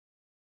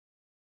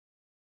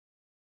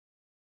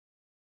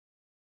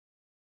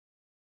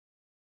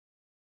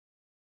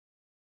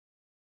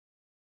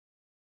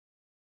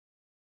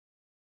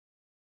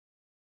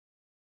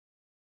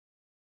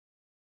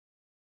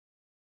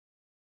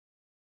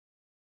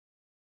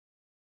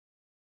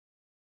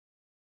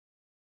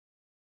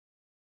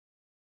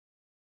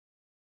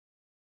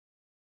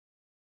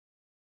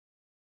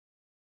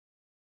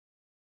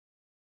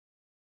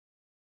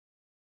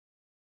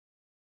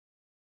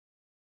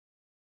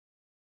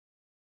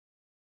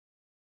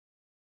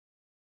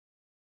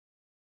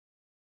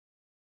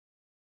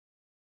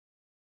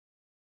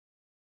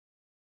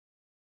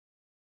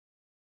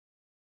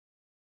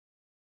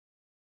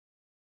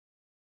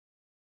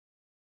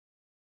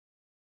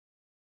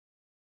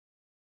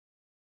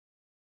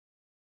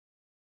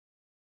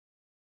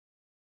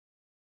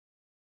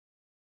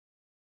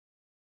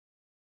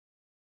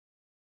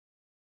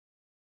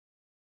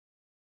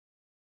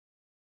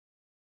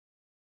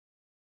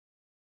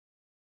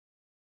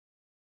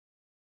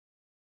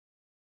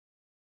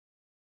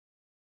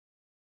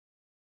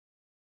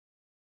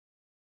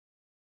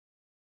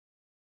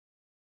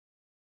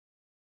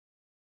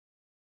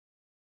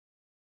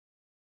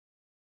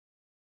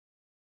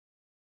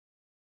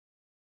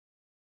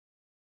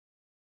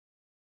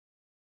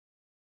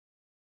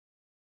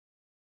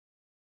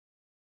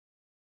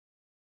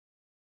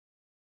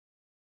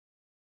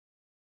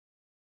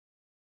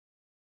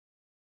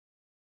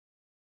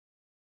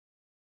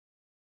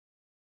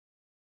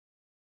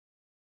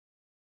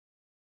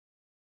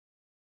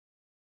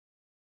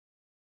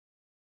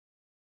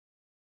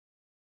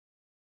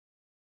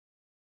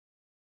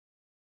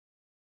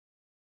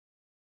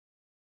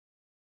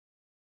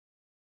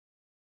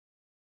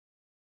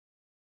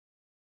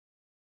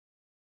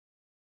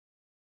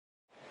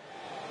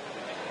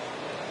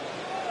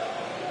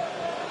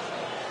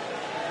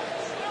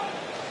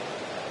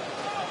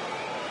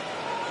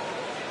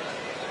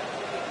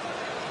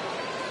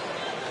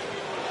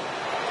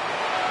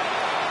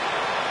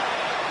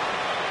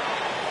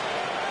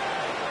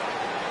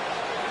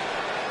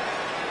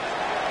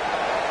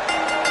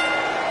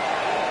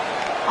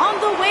 on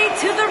the way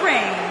to the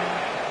ring,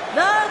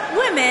 the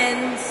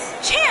Women's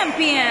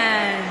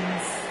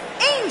Champions,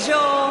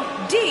 Angel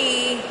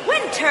D.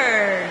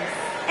 Winters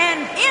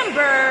and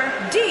Amber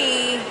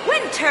D.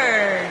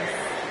 Winters.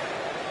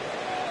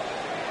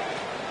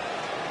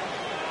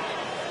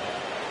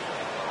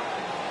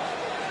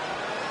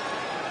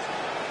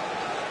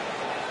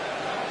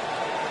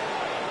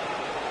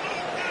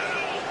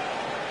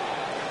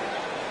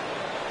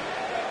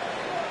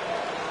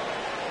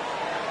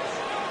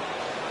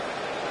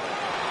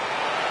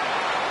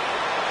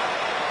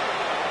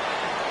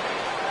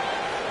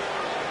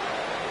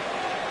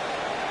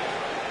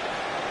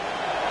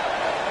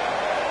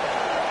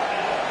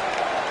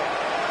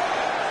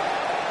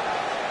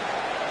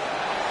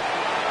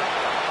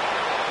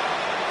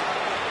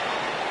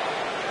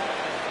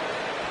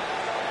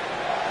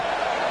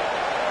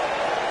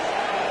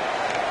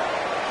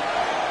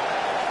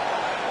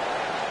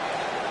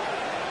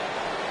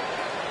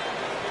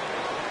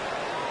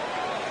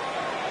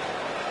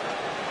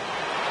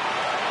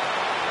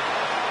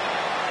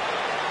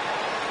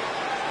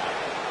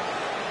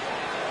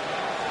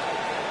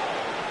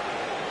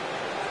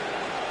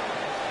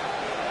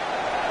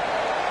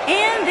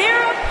 And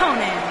their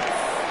opponents,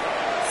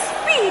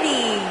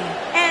 Speedy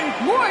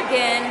and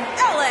Morgan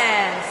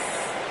Ellis.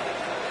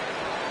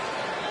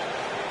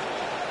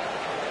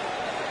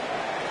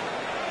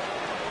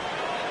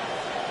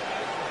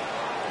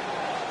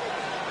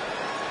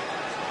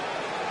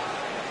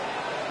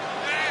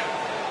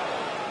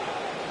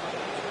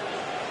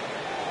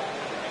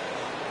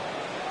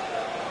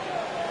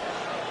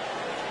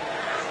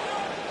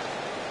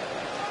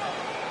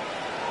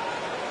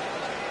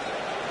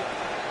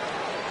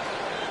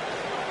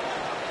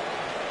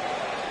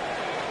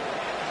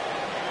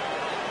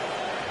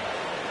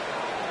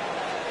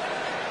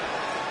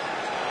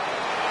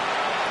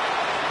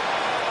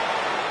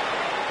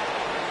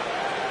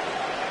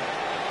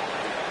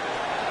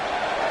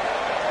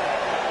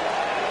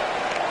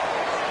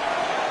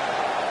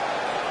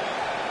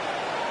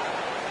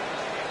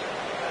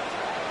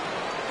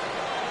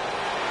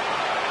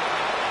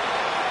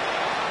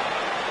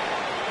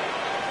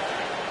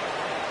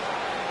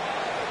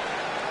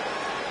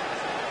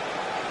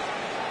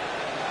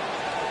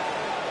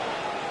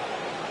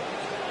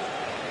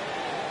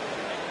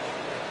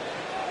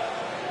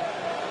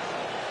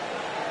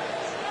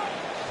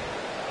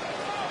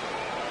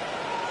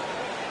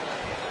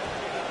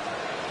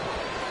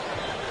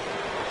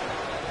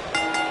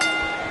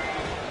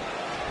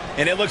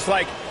 And it looks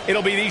like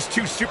it'll be these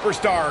two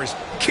superstars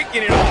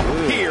kicking it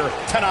off here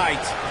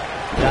tonight.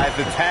 Guys,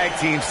 the tag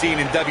team scene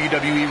in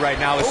WWE right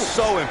now is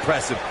so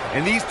impressive.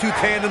 And these two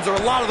tandems are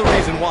a lot of the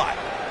reason why.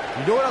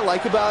 You know what I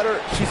like about her?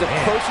 She's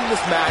approaching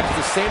this match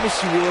the same as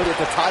she would if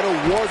the title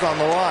was on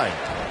the line.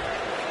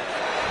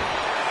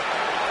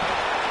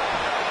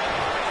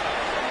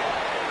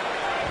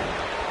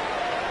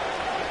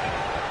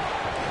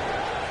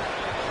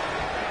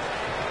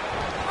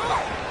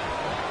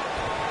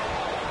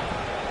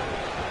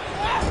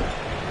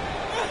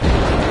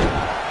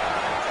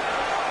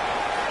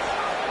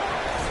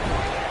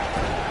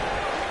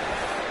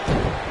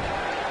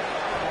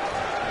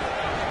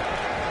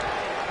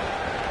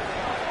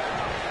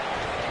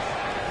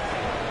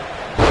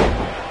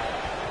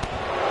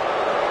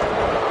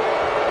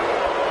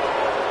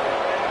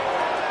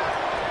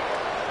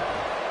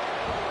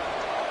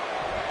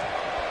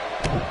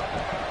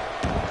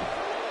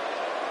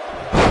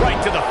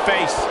 To the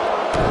face.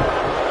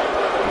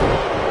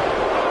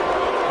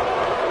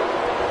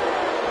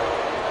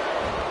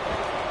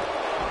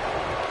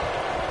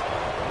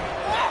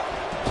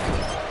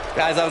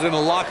 Guys, I was in the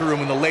locker room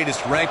when the latest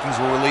rankings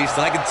were released,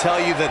 and I can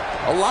tell you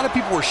that a lot of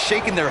people were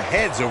shaking their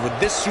heads over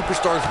this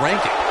superstar's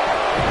ranking.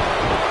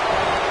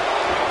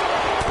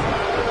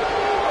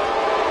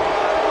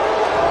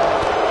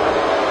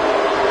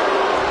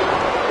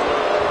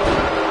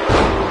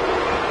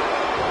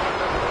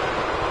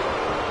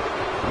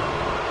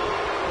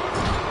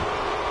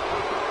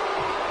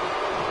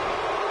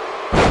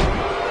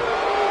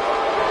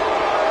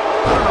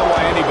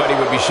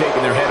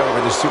 Shaking their head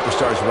over this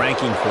superstar's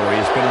ranking, Corey.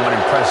 It's been one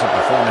impressive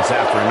performance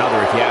after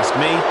another. If you ask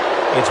me,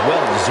 it's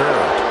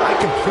well-deserved. I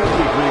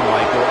completely agree,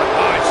 Michael.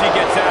 Oh, she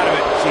gets out of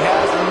it. She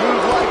has a new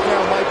life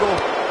now, Michael.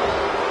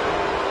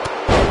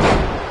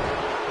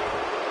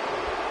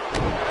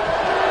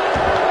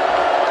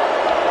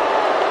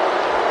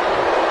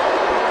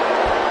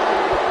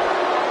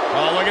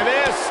 Oh, look at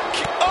this.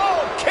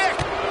 Oh, kick.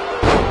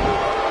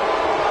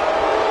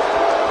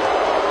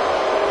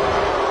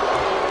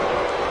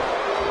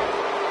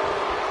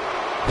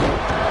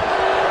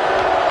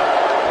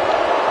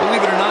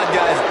 Believe it or not,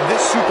 guys,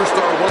 this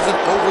superstar wasn't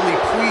overly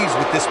pleased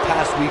with this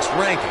past week's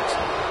rankings.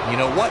 You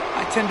know what?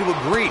 I tend to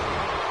agree.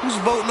 Who's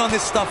voting on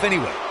this stuff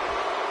anyway?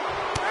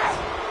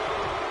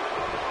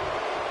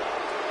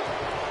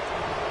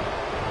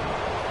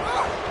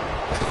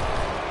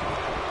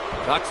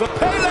 Knocks a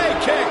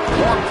Pele kick.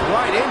 Walked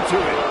right into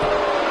it.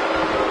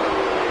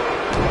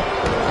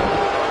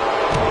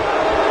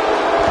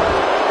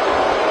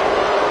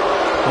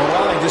 Well,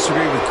 while I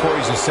disagree with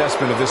Corey's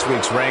assessment of this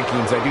week's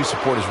rankings, I do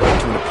support his right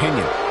to an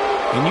opinion.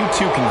 And you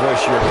too can voice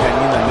your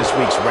opinion on this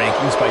week's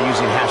rankings by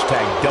using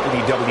hashtag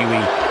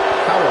WWE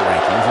Power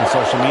Rankings on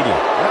social media.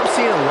 And I'm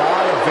seeing a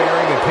lot of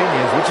varying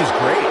opinions, which is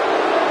great.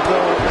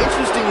 Though,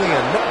 interestingly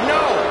enough...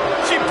 No!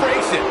 She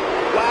breaks it!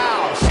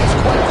 Wow, she's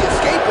quite the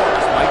escape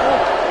artist, Michael.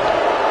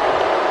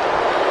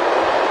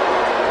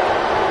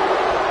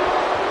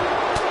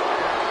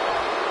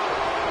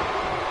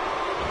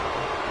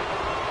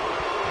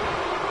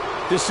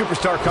 This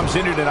superstar comes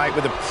into tonight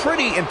with a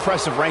pretty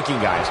impressive ranking,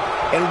 guys.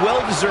 And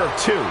well-deserved,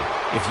 too,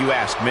 if you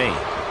ask me.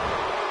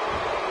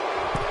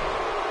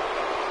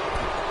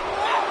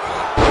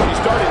 She's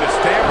starting to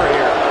stammer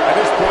here. At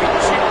this point,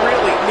 she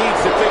really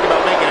needs to think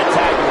about making a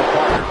tag to her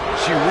partner.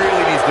 She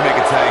really needs to make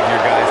a tag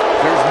here, guys.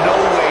 There's no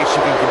way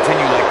she can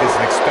continue like this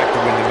and expect to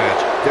win the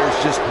match. There's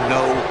just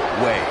no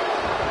way.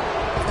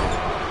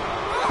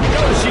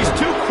 No, she's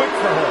too quick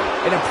for her.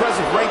 An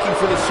impressive ranking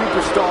for the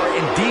superstar,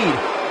 indeed.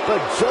 But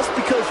just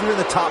because you're in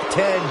the top 10...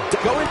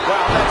 Well,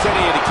 that's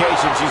any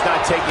indication she's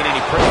not taking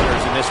any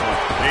prisoners in this one.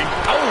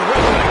 Oh,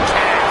 right to the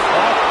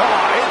calf.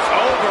 Oh, it's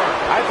over.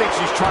 I think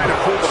she's trying to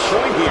prove a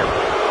point here.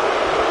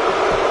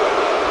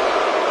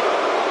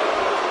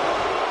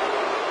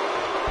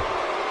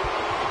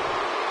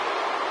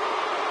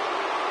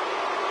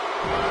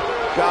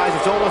 Guys,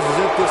 it's almost as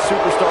if this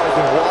superstar has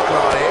been walking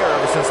on air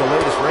ever since the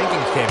latest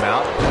rankings came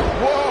out.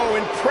 Whoa,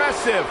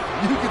 impressive.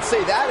 You could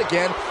say that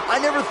again. I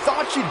never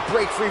thought she'd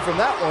break free from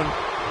that one.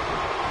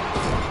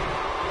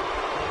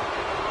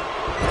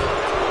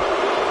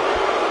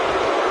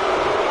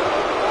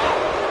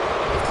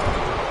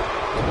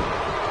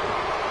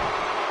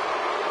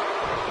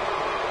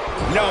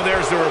 No,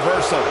 there's the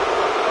reversal.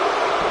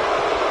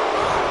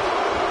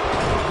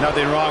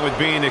 Nothing wrong with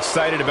being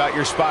excited about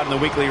your spot in the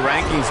weekly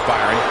rankings,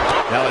 Byron.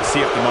 Now let's see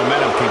if the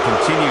momentum can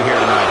continue here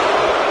tonight.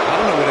 I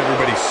don't know what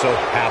everybody's so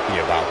happy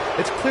about.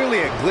 It's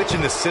clearly a glitch in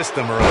the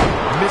system or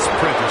a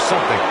misprint or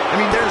something. I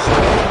mean, there's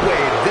no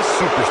way this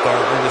superstar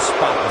earned a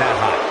spot that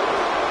high.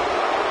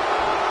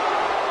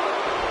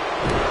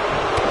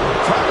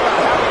 Talk about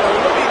having a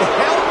living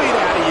hell beat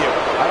out of you.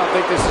 I don't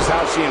think this is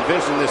how she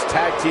envisioned this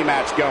tag team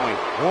match going.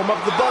 Warm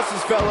up the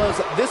buses,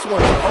 fellas. This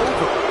one's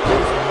over.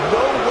 There's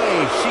no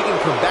way she can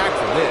come back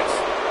from this.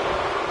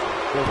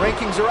 The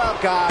rankings are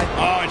out, guy.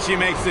 Oh, and she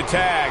makes the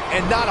tag.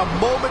 And not a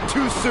moment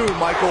too soon,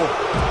 Michael.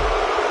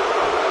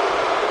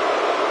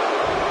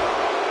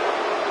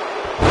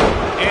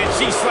 And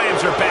she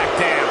slams her back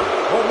down.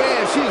 Oh,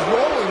 man, she's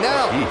rolling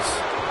now. Jeez.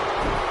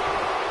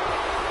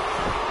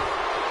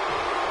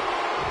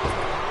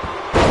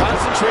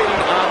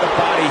 Concentrating on the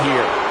body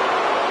here.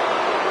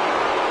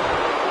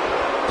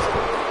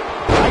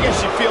 I guess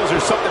she feels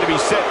there's something to be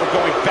said for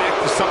going back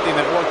to something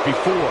that worked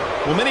before.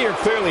 Well, many are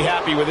clearly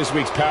happy with this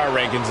week's power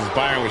rankings, as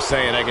Byron was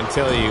saying. I can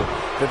tell you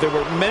that there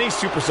were many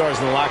superstars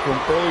in the locker room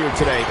earlier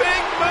today.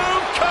 Big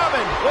move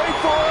coming. Wait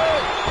for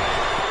it.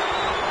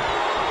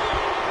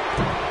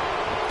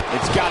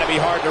 It's got to be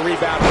hard to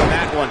rebound from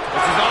that one.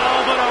 This is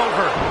all but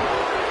over.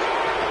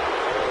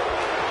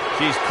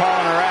 She's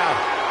calling her out.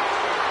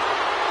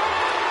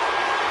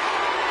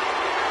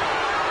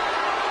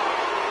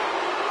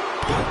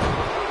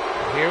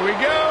 Here we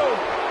go.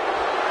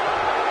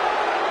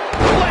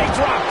 Leg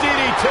drop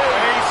DDT.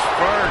 Face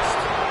first.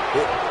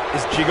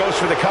 She goes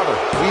for the cover.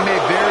 We may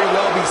very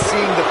well be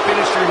seeing the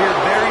finisher here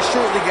very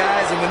shortly,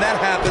 guys, and when that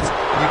happens,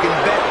 you can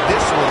bet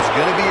this one's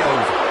going to be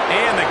over.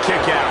 And the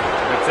kick out.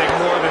 It'll take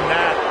more than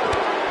that.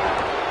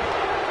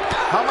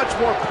 How much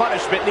more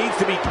punishment needs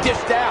to be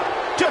dished out?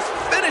 Just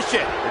finish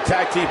it. Her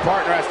tag team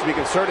partner has to be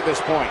concerned at this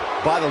point.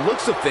 By the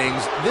looks of things,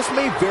 this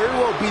may very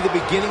well be the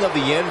beginning of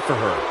the end for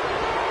her.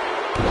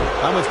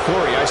 I'm with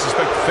Corey. I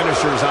suspect the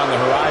finisher is on the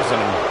horizon,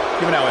 and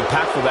given how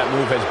impactful that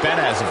move has been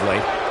as of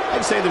late,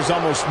 I'd say there's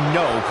almost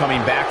no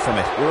coming back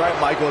from it. You're right,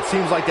 Michael. It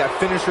seems like that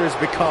finisher has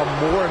become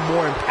more and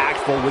more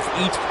impactful with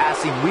each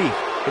passing week,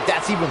 if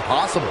that's even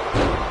possible.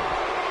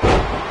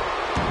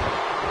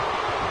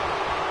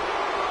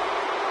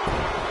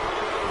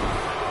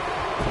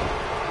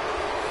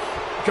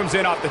 Comes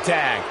in off the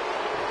tag.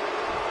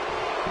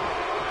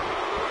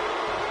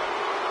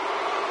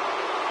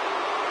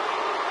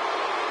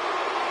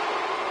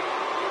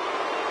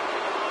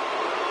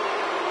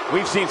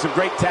 We've seen some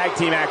great tag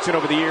team action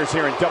over the years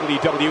here in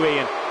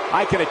WWE, and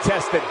I can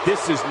attest that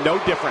this is no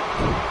different.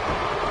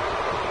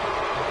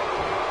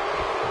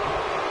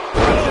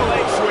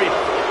 Leg sweep.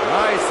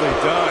 Nicely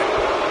done.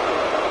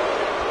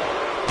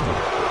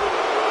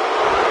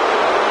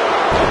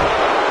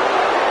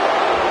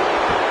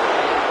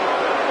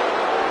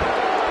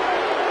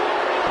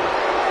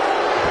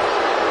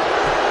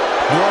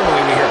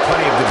 Normally we hear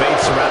plenty of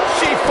debates around.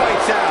 She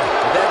fights out.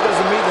 But that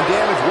doesn't mean the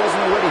damage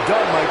wasn't already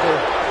done,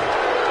 Michael.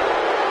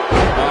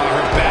 Oh,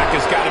 her back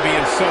has got to be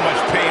in so much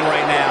pain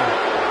right now.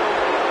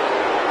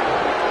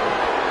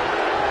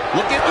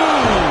 Look at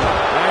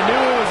I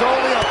knew it was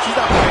only up. She's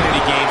not playing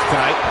any games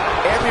tonight.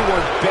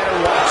 Everyone better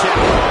watch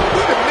out.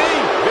 Look at me.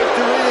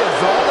 Victory is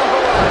on the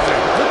horizon.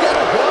 Look at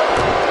her go.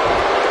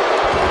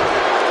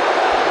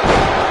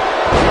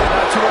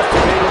 Not too much to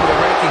make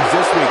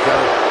week,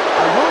 though.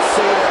 I will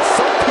say that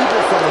some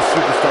people from the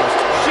Superstars,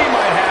 She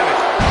might have it.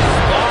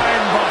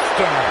 Spine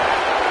buster.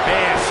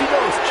 Man, she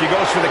knows. She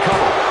goes for the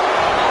cover.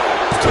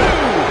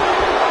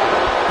 2.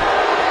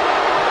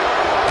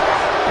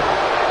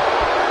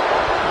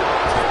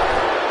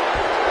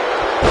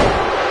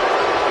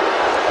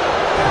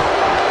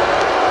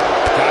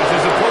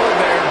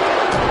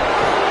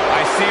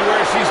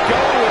 She's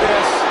going with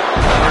this.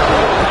 Her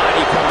whole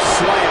body comes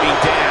slamming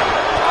down.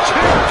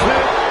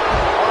 kick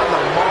on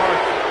the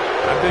mark.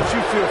 I bet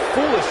you feel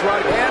foolish,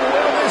 right? And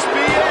will this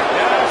be it?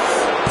 Yes.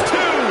 2,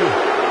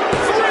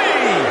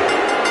 3.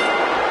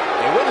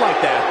 A win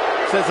like that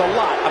says a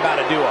lot about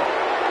a duo.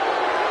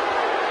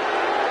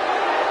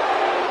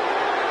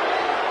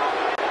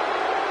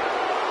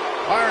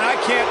 Byron, I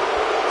can't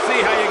see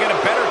how you get a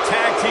better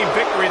tag team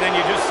victory than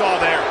you just saw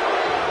there.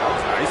 That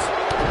was nice.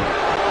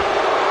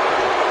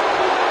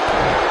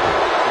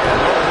 Yeah,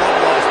 no love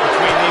lost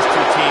between these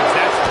two teams,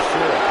 that's for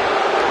sure.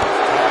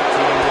 Tag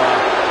team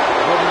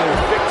rubbing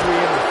their victory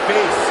in the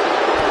face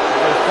of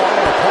their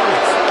former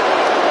opponents.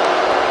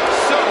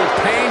 So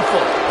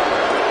painful.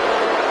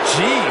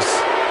 Jeez.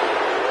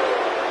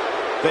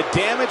 The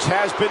damage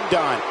has been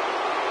done.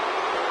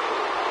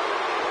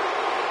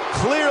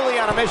 Clearly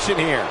on a mission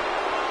here.